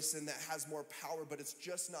voice and that has more power. But it's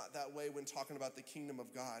just not that way when talking about the kingdom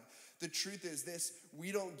of God. The truth is this: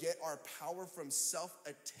 we don't get our power from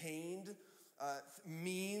self-attained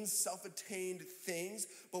means, self-attained things,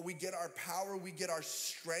 but we get our power, we get our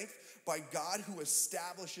strength by God who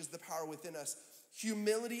establishes the power within us.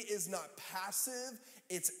 Humility is not passive,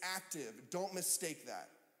 it's active. Don't mistake that.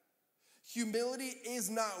 Humility is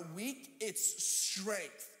not weak, it's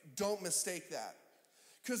strength. Don't mistake that.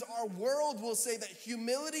 Because our world will say that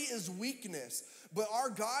humility is weakness, but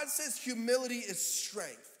our God says humility is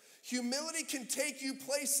strength. Humility can take you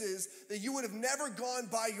places that you would have never gone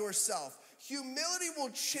by yourself. Humility will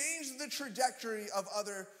change the trajectory of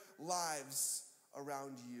other lives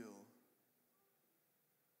around you.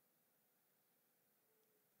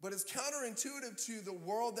 But it's counterintuitive to the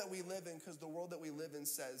world that we live in, because the world that we live in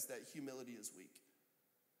says that humility is weak.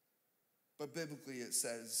 But biblically it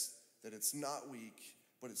says that it's not weak,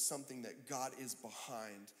 but it's something that God is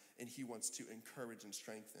behind and he wants to encourage and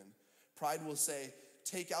strengthen. Pride will say,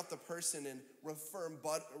 take out the person and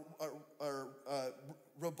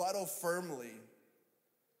rebuttal firmly.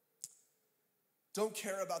 Don't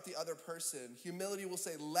care about the other person. Humility will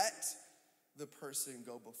say, let the person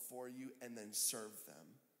go before you and then serve them.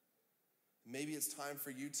 Maybe it's time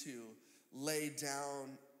for you to lay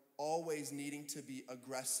down always needing to be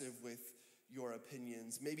aggressive with your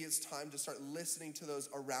opinions. Maybe it's time to start listening to those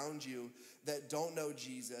around you that don't know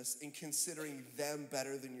Jesus and considering them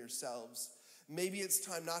better than yourselves. Maybe it's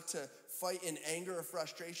time not to fight in anger or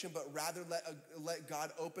frustration, but rather let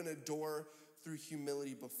God open a door through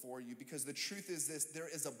humility before you. Because the truth is this: there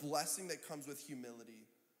is a blessing that comes with humility.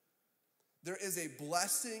 There is a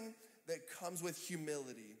blessing that comes with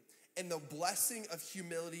humility. And the blessing of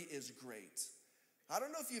humility is great. I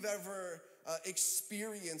don't know if you've ever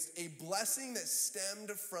experienced a blessing that stemmed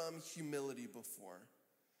from humility before.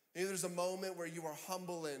 Maybe there's a moment where you were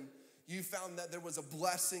humble and you found that there was a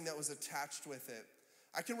blessing that was attached with it.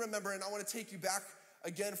 I can remember, and I want to take you back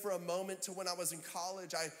again for a moment to when I was in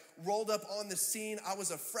college. I rolled up on the scene. I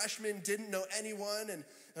was a freshman, didn't know anyone, and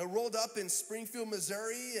I rolled up in Springfield,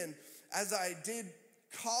 Missouri. And as I did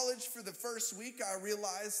college for the first week, I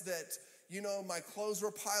realized that, my clothes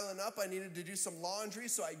were piling up. I needed to do some laundry,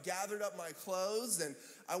 so I gathered up my clothes and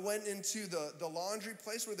I went into the laundry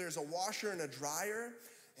place where there's a washer and a dryer,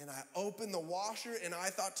 and I opened the washer and I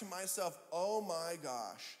thought to myself, oh my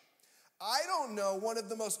gosh, I don't know one of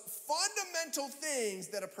the most fundamental things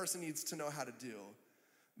that a person needs to know how to do: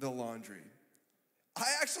 the laundry. I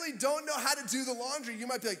actually don't know how to do the laundry. You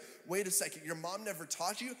might be like, wait a second, your mom never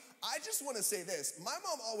taught you? I just want to say this: my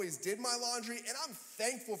mom always did my laundry, and I'm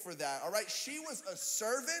thankful for that, all right? She was a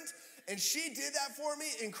servant, and she did that for me.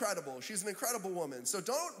 Incredible. She's an incredible woman. So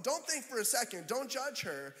don't think for a second. Don't judge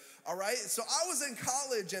her, all right? So I was in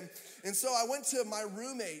college, and so I went to my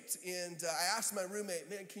roommate, and I asked my roommate,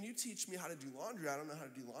 man, can you teach me how to do laundry? I don't know how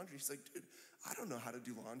to do laundry. He's like, dude, I don't know how to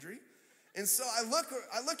do laundry. And so I look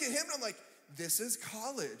at him, and I'm like, this is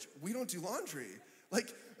college. We don't do laundry.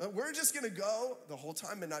 We're just gonna go the whole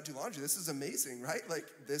time and not do laundry. This is amazing, right?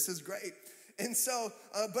 This is great. And so,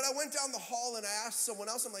 but I went down the hall and I asked someone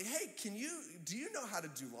else, I'm like, hey, do you know how to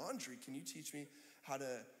do laundry? Can you teach me how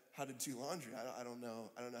to do laundry? I don't know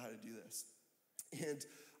how to do this. And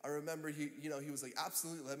I remember he was like,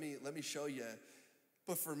 absolutely, let me show you.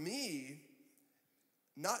 But for me,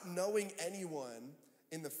 not knowing anyone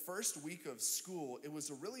in the first week of school, it was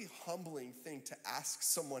a really humbling thing to ask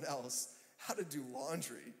someone else how to do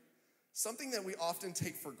laundry. Something that we often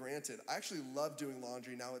take for granted. I actually love doing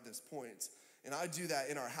laundry now at this point. And I do that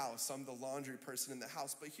in our house. I'm the laundry person in the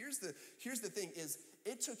house. But here's the thing is,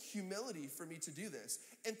 it took humility for me to do this.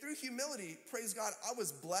 And through humility, praise God, I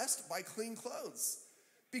was blessed by clean clothes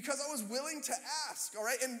because I was willing to ask, all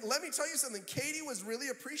right? And let me tell you something. Katie was really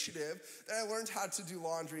appreciative that I learned how to do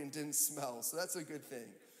laundry and didn't smell. So that's a good thing.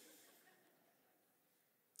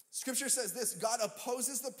 Scripture says this, God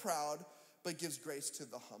opposes the proud, but gives grace to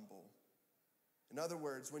the humble. In other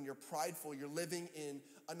words, when you're prideful, you're living in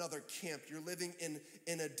another camp. You're living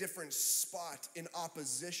in a different spot in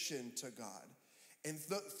opposition to God. And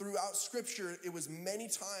throughout Scripture, it was many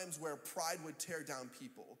times where pride would tear down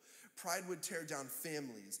people. Pride would tear down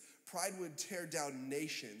families. Pride would tear down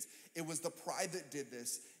nations. It was the pride that did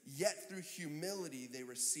this. Yet through humility, they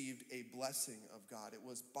received a blessing of God. It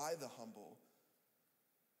was by the humble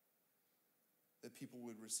that people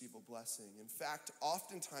would receive a blessing. In fact,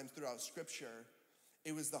 oftentimes throughout Scripture,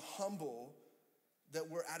 it was the humble that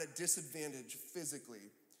were at a disadvantage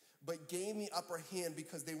physically, but gained the upper hand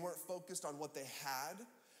because they weren't focused on what they had.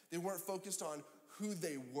 They weren't focused on who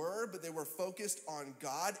they were, but they were focused on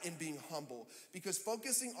God and being humble. Because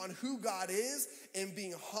focusing on who God is and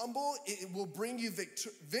being humble, it will bring you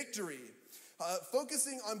victory.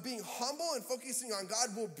 Focusing on being humble and focusing on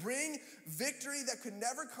God will bring victory that could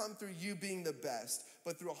never come through you being the best,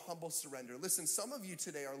 but through a humble surrender. Listen, some of you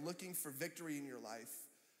today are looking for victory in your life,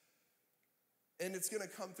 and it's gonna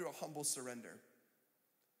come through a humble surrender.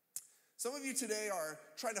 Some of you today are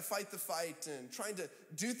trying to fight the fight and trying to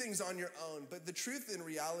do things on your own, but the truth in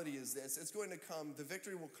reality is this, the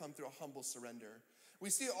victory will come through a humble surrender.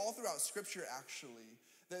 We see it all throughout Scripture, actually,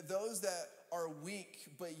 that those that are weak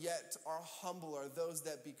but yet are humble are those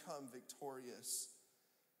that become victorious.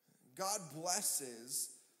 God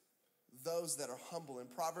blesses those that are humble. In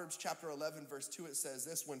Proverbs chapter 11, verse 2, it says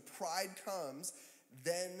this, when pride comes,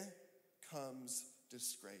 then comes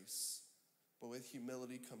disgrace. But with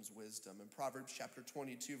humility comes wisdom. In Proverbs chapter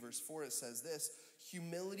 22, verse 4, it says this,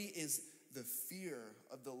 humility is the fear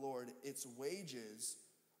of the Lord. Its wages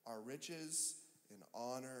are riches and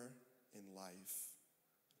honor in life.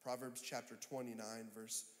 Proverbs chapter 29,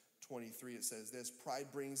 verse 23, it says this, pride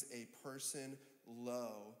brings a person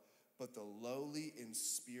low, but the lowly in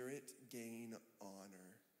spirit gain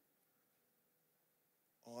honor.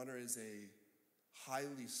 Honor is a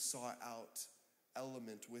highly sought out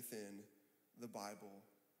element within the Bible.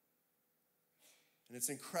 And it's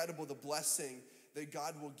incredible the blessing that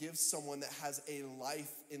God will give someone that has a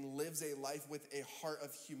life and lives a life with a heart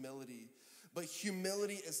of humility. But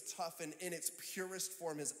humility is tough and in its purest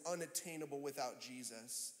form is unattainable without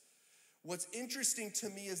Jesus. What's interesting to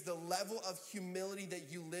me is the level of humility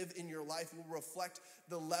that you live in your life will reflect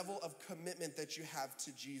the level of commitment that you have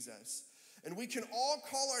to Jesus. And we can all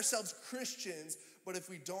call ourselves Christians, but if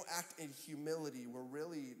we don't act in humility, we're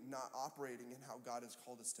really not operating in how God has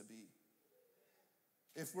called us to be.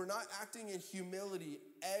 If we're not acting in humility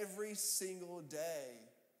every single day,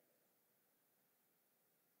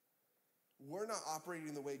 we're not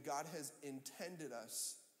operating the way God has intended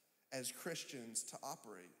us as Christians to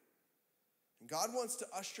operate. And God wants to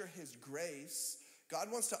usher his grace,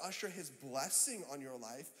 God wants to usher his blessing on your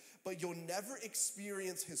life, but you'll never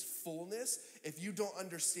experience his fullness if you don't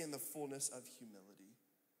understand the fullness of humility.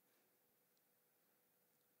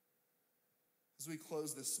 As we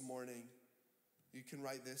close this morning, you can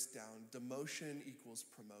write this down. Demotion equals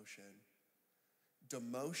promotion.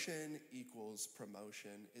 Demotion equals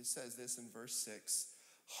promotion. It says this in verse 6.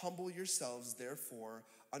 Humble yourselves, therefore,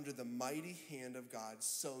 under the mighty hand of God,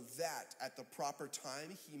 so that at the proper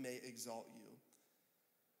time he may exalt you.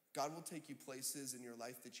 God will take you places in your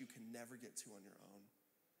life that you can never get to on your own.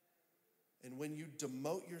 And when you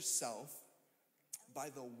demote yourself by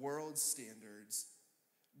the world's standards,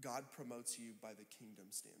 God promotes you by the kingdom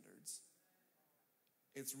standards.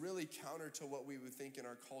 It's really counter to what we would think in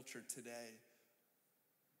our culture today.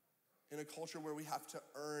 In a culture where we have to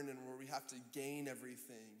earn and where we have to gain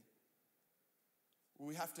everything. Where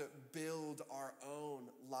we have to build our own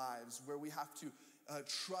lives. Where we have to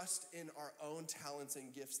trust in our own talents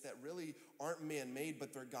and gifts that really aren't man-made,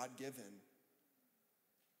 but they're God-given.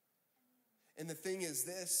 And the thing is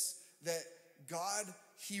this, that God,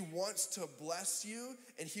 he wants to bless you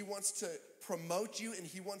and he wants to promote you and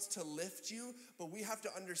he wants to lift you, but we have to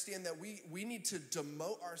understand that we need to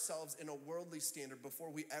demote ourselves in a worldly standard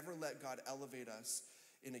before we ever let God elevate us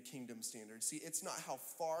in a kingdom standard. See, it's not how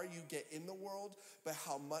far you get in the world, but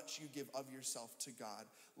how much you give of yourself to God.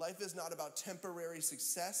 Life is not about temporary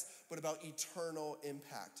success, but about eternal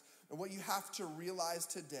impact. And what you have to realize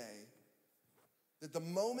today, that the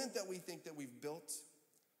moment that we think that we've built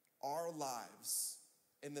our lives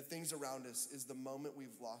and the things around us is the moment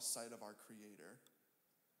we've lost sight of our Creator.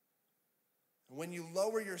 And when you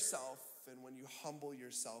lower yourself and when you humble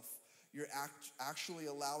yourself, you're actually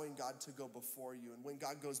allowing God to go before you. And when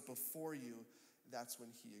God goes before you, that's when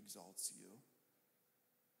he exalts you.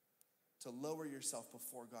 To lower yourself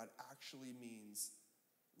before God actually means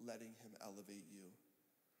letting him elevate you.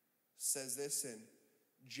 It says this in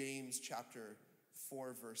James chapter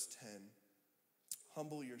 4, verse 10.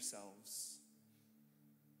 Humble yourselves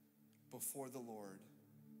before the Lord,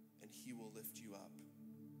 and he will lift you up.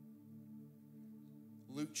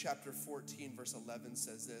 Luke chapter 14, verse 11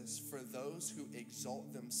 says this, for those who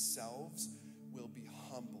exalt themselves will be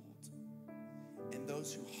humbled, and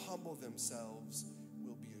those who humble themselves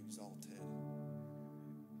will be exalted.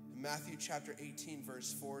 And Matthew chapter 18,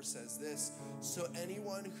 verse 4 says this, so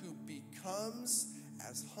anyone who becomes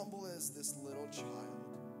as humble as this little child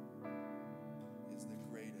is the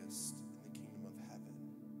greatest in the kingdom of heaven.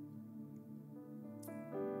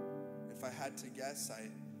 If I had to guess, I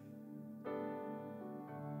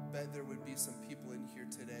bet there would be some people in here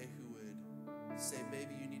today who would say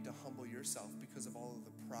maybe you need to humble yourself because of all of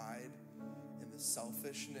the pride and the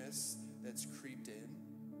selfishness that's creeped in.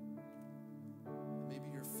 Maybe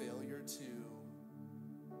your failure to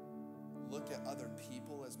look at other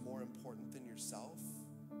people as more important than yourself.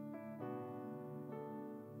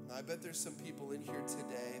 And I bet there's some people in here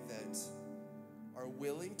today that are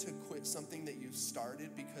willing to quit something that you've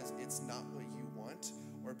started because it's not what you want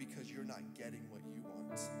or because you're not getting what you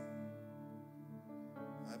want.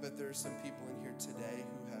 I bet there are some people in here today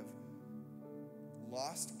who have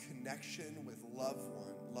lost connection with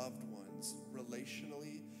loved ones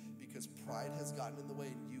relationally because pride has gotten in the way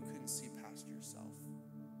and you couldn't see past yourself.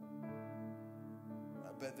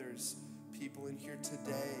 I bet there's people in here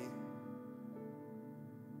today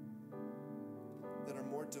that are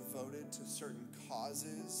more devoted to certain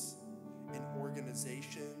causes and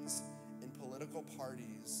organizations and political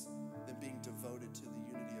parties than being devoted to the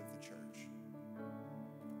unity of the church.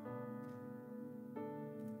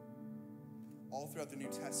 All throughout the New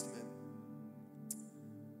Testament,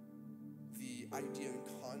 the idea and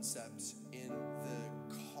concept in the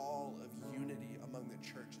call of unity among the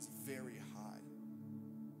church is very high.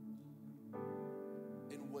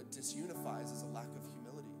 And what disunifies is a lack of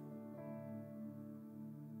humility.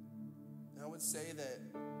 And I would say that,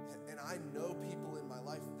 and I know people in my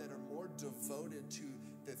life that are more devoted to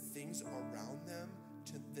the things around them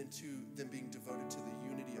than being devoted to the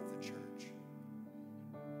unity of the church.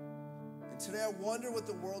 And today I wonder what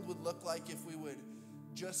the world would look like if we would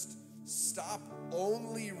just stop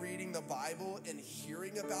only reading the Bible and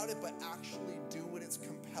hearing about it, but actually do what it's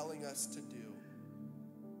compelling us to do.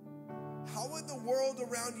 How would the world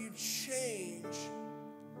around you change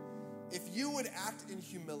if you would act in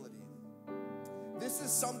humility? This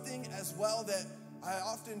is something as well that I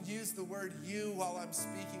often use the word you while I'm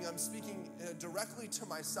speaking. I'm speaking directly to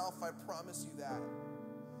myself, I promise you that.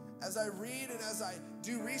 As I read and as I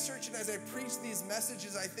do research and as I preach these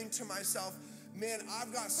messages, I think to myself, man,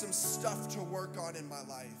 I've got some stuff to work on in my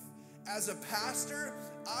life. As a pastor,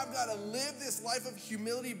 I've got to live this life of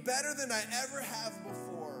humility better than I ever have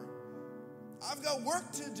before. I've got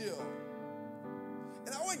work to do.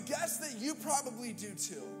 And I would guess that you probably do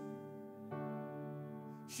too.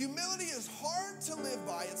 Humility is hard to live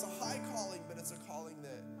by. It's a high calling, but it's a calling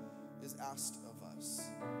that is asked of us.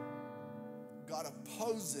 God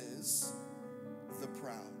opposes the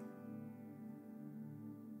proud,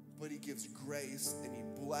 but he gives grace and he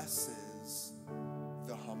blesses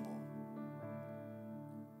the humble.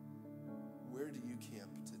 Where do you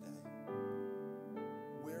camp today?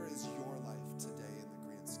 Where is your life today in the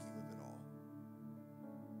grand scheme of it all?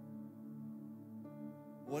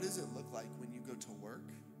 What does it look like when you go to work?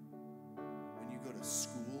 When you go to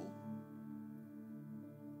school?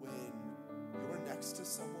 When you're next to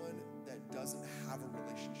someone that doesn't have a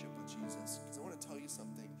relationship with Jesus? Because I want to tell you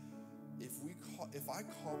something. If I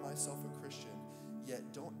call myself a Christian,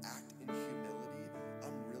 yet don't act in humility,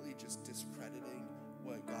 I'm really just discrediting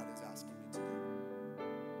what God is asking me to do.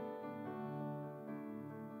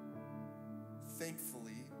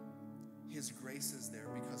 Thankfully, his grace is there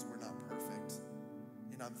because we're not perfect.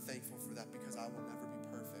 And And I'm thankful for that because I will never be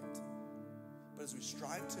perfect. But as we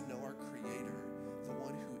strive to know our Creator, the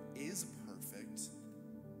one who is perfect,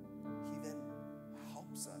 he then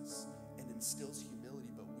helps us and instills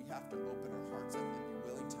humility, but we have to open our hearts up and be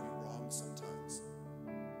willing to be wrong sometimes.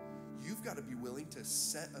 You've got to be willing to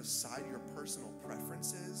set aside your personal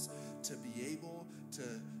preferences to be able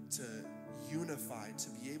to unify, to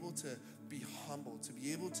be able to be humble, to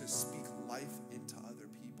be able to speak life into other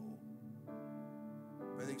people.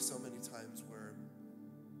 I think so many times we're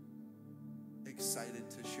excited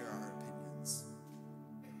to share our opinions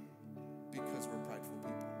because we're prideful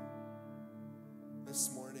people.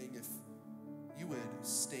 This morning, if you would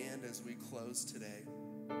stand as we close today,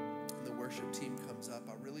 and the worship team comes up,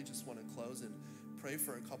 I really just want to close and pray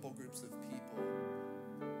for a couple groups of people.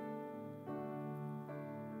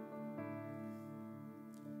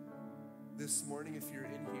 This morning, if you're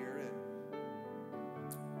in here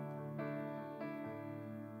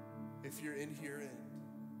and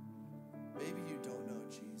maybe you don't know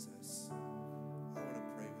Jesus, I want to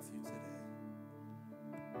pray with you today.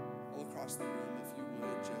 All across the room, if you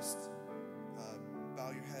would, just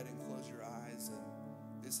bow your head and close your eyes. And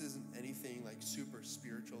this isn't anything like super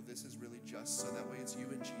spiritual. This is really just so that way it's you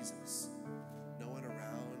and Jesus. No one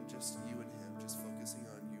around, just you and him, just focusing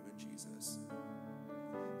on you and Jesus.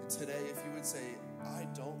 And today, if you would say, I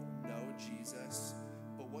don't know Jesus,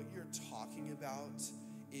 but what you're talking about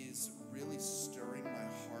is really stirring my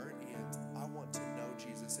heart, and I want to know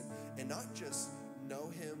Jesus, and not just know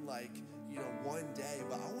him like, one day,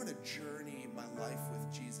 but I want to journey my life with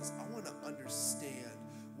Jesus. I want to understand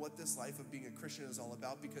what this life of being a Christian is all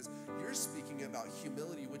about, because you're speaking about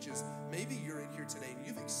humility, which is maybe you're in here today and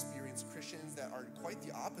you've experienced Christians that are quite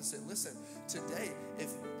the opposite. Listen, today,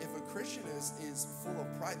 if a Christian is full of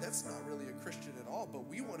pride, that's not really a Christian at all, but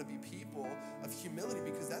we want to be people of humility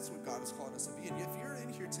because that's what God is calling us to be. And if you're in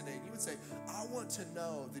here today and you would say, I want to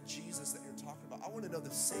know the Jesus that you're talking about, I want to know the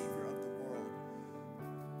Savior of the world.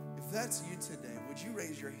 If that's you today, would you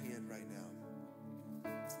raise your hand right now?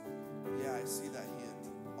 Yeah, I see that hand.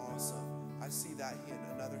 Awesome. I see that hand.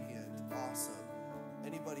 Another hand. Awesome.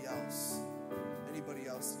 Anybody else? Anybody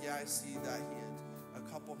else? Yeah, I see that hand. A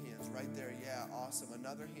couple hands right there. Yeah, awesome.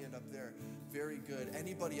 Another hand up there. Very good.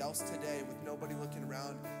 Anybody else today with nobody looking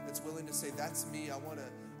around that's willing to say, that's me. I want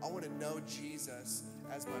to know Jesus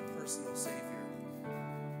as my personal Savior.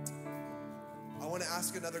 I want to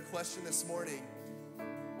ask another question this morning.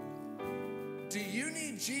 Do you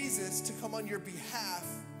need Jesus to come on your behalf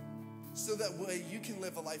so that way you can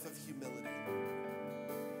live a life of humility?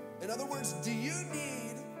 In other words, do you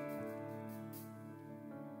need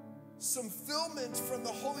some fulfillment from the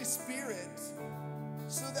Holy Spirit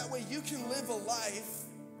so that way you can live a life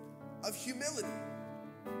of humility?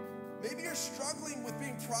 Maybe you're struggling with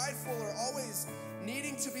being prideful or always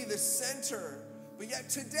needing to be the center, but yet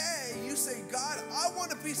today you say, God, I want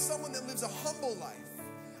to be someone that lives a humble life.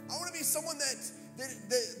 I want to be someone that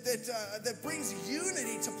brings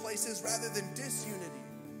unity to places rather than disunity.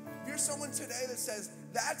 If you're someone today that says,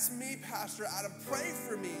 that's me, Pastor Adam, pray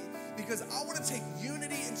for me because I want to take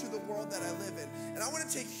unity into the world that I live in. And I want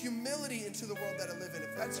to take humility into the world that I live in.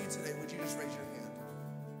 If that's you today, would you just raise your hand?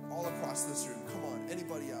 All across this room. Come on.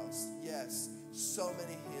 Anybody else? Yes. So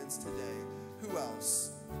many hands today. Who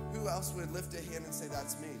else? Who else would lift a hand and say,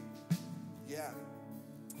 that's me? Yeah.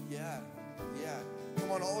 Yeah. Yeah.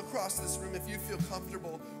 Come on, all across this room, if you feel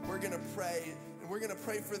comfortable, we're going to pray. And we're going to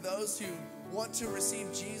pray for those who want to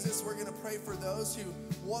receive Jesus. We're going to pray for those who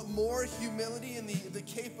want more humility and the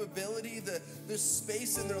capability, the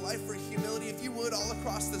space in their life for humility. If you would, all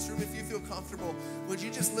across this room, if you feel comfortable, would you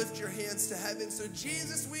just lift your hands to heaven? So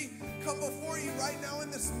Jesus, we come before you right now in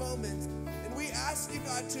this moment, and we ask you,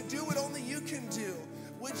 God, to do what only you can do.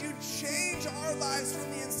 Would you change our lives from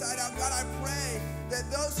the inside out? God, I pray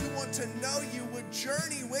that those who want to know you would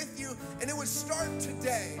journey with you, and it would start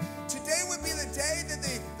today. Today would be the day that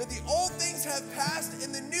the old things have passed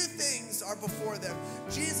and the new things are before them.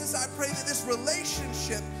 Jesus, I pray that this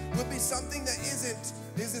relationship would be something that isn't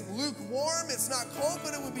lukewarm, it's not cold,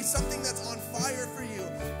 but it would be something that's on fire for you.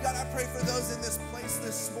 God, I pray for those in this place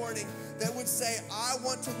this morning that would say, I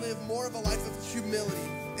want to live more of a life of humility.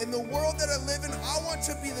 In the world that I live in, I want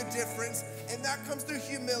to be the difference, and that comes through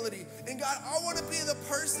humility. And God, I want to be the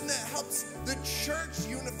person that helps the church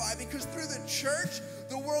unify, because through the church,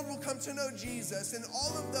 the world will come to know Jesus. And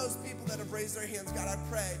all of those people that have raised their hands, God, I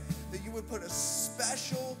pray that you would put a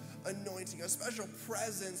special anointing, a special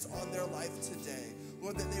presence on their life today.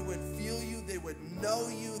 Lord, that they would feel you, they would know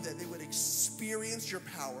you, that they would experience your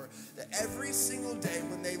power, that every single day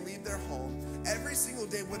when they leave their home, every single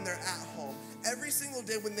day when they're at home, every single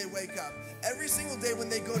day when they wake up, every single day when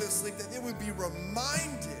they go to sleep, that they would be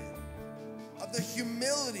reminded of the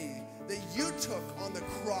humility that you took on the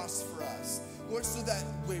cross for us. Lord, so that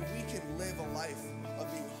way we can live a life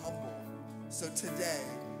of being humble. So today,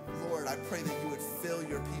 Lord, I pray that you would fill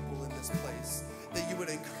your people in this place, that you would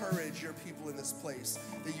encourage your people in this place,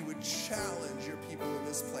 that you would challenge your people in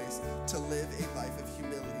this place to live a life of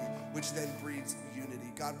humility, which then breeds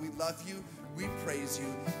unity. God, we love you. We praise you.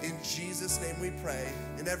 In Jesus' name we pray.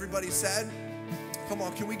 And everybody said, come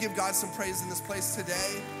on, can we give God some praise in this place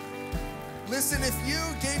today? Listen, if you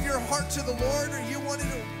gave your heart to the Lord, or you wanted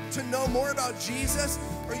to know more about Jesus,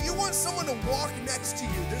 or you want someone to walk next to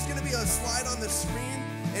you, there's going to be a slide on the screen,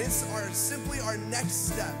 and it's simply our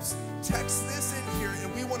next steps. Text this in here,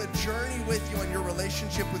 and we want to journey with you on your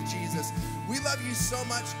relationship with Jesus. We love you so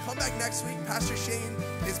much. Come back next week. Pastor Shane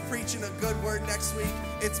is preaching a good word next week.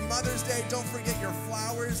 It's Mother's Day. Don't forget your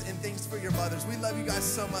flowers and things for your mothers. We love you guys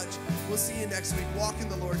so much. We'll see you next week. Walk in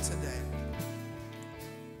the Lord today.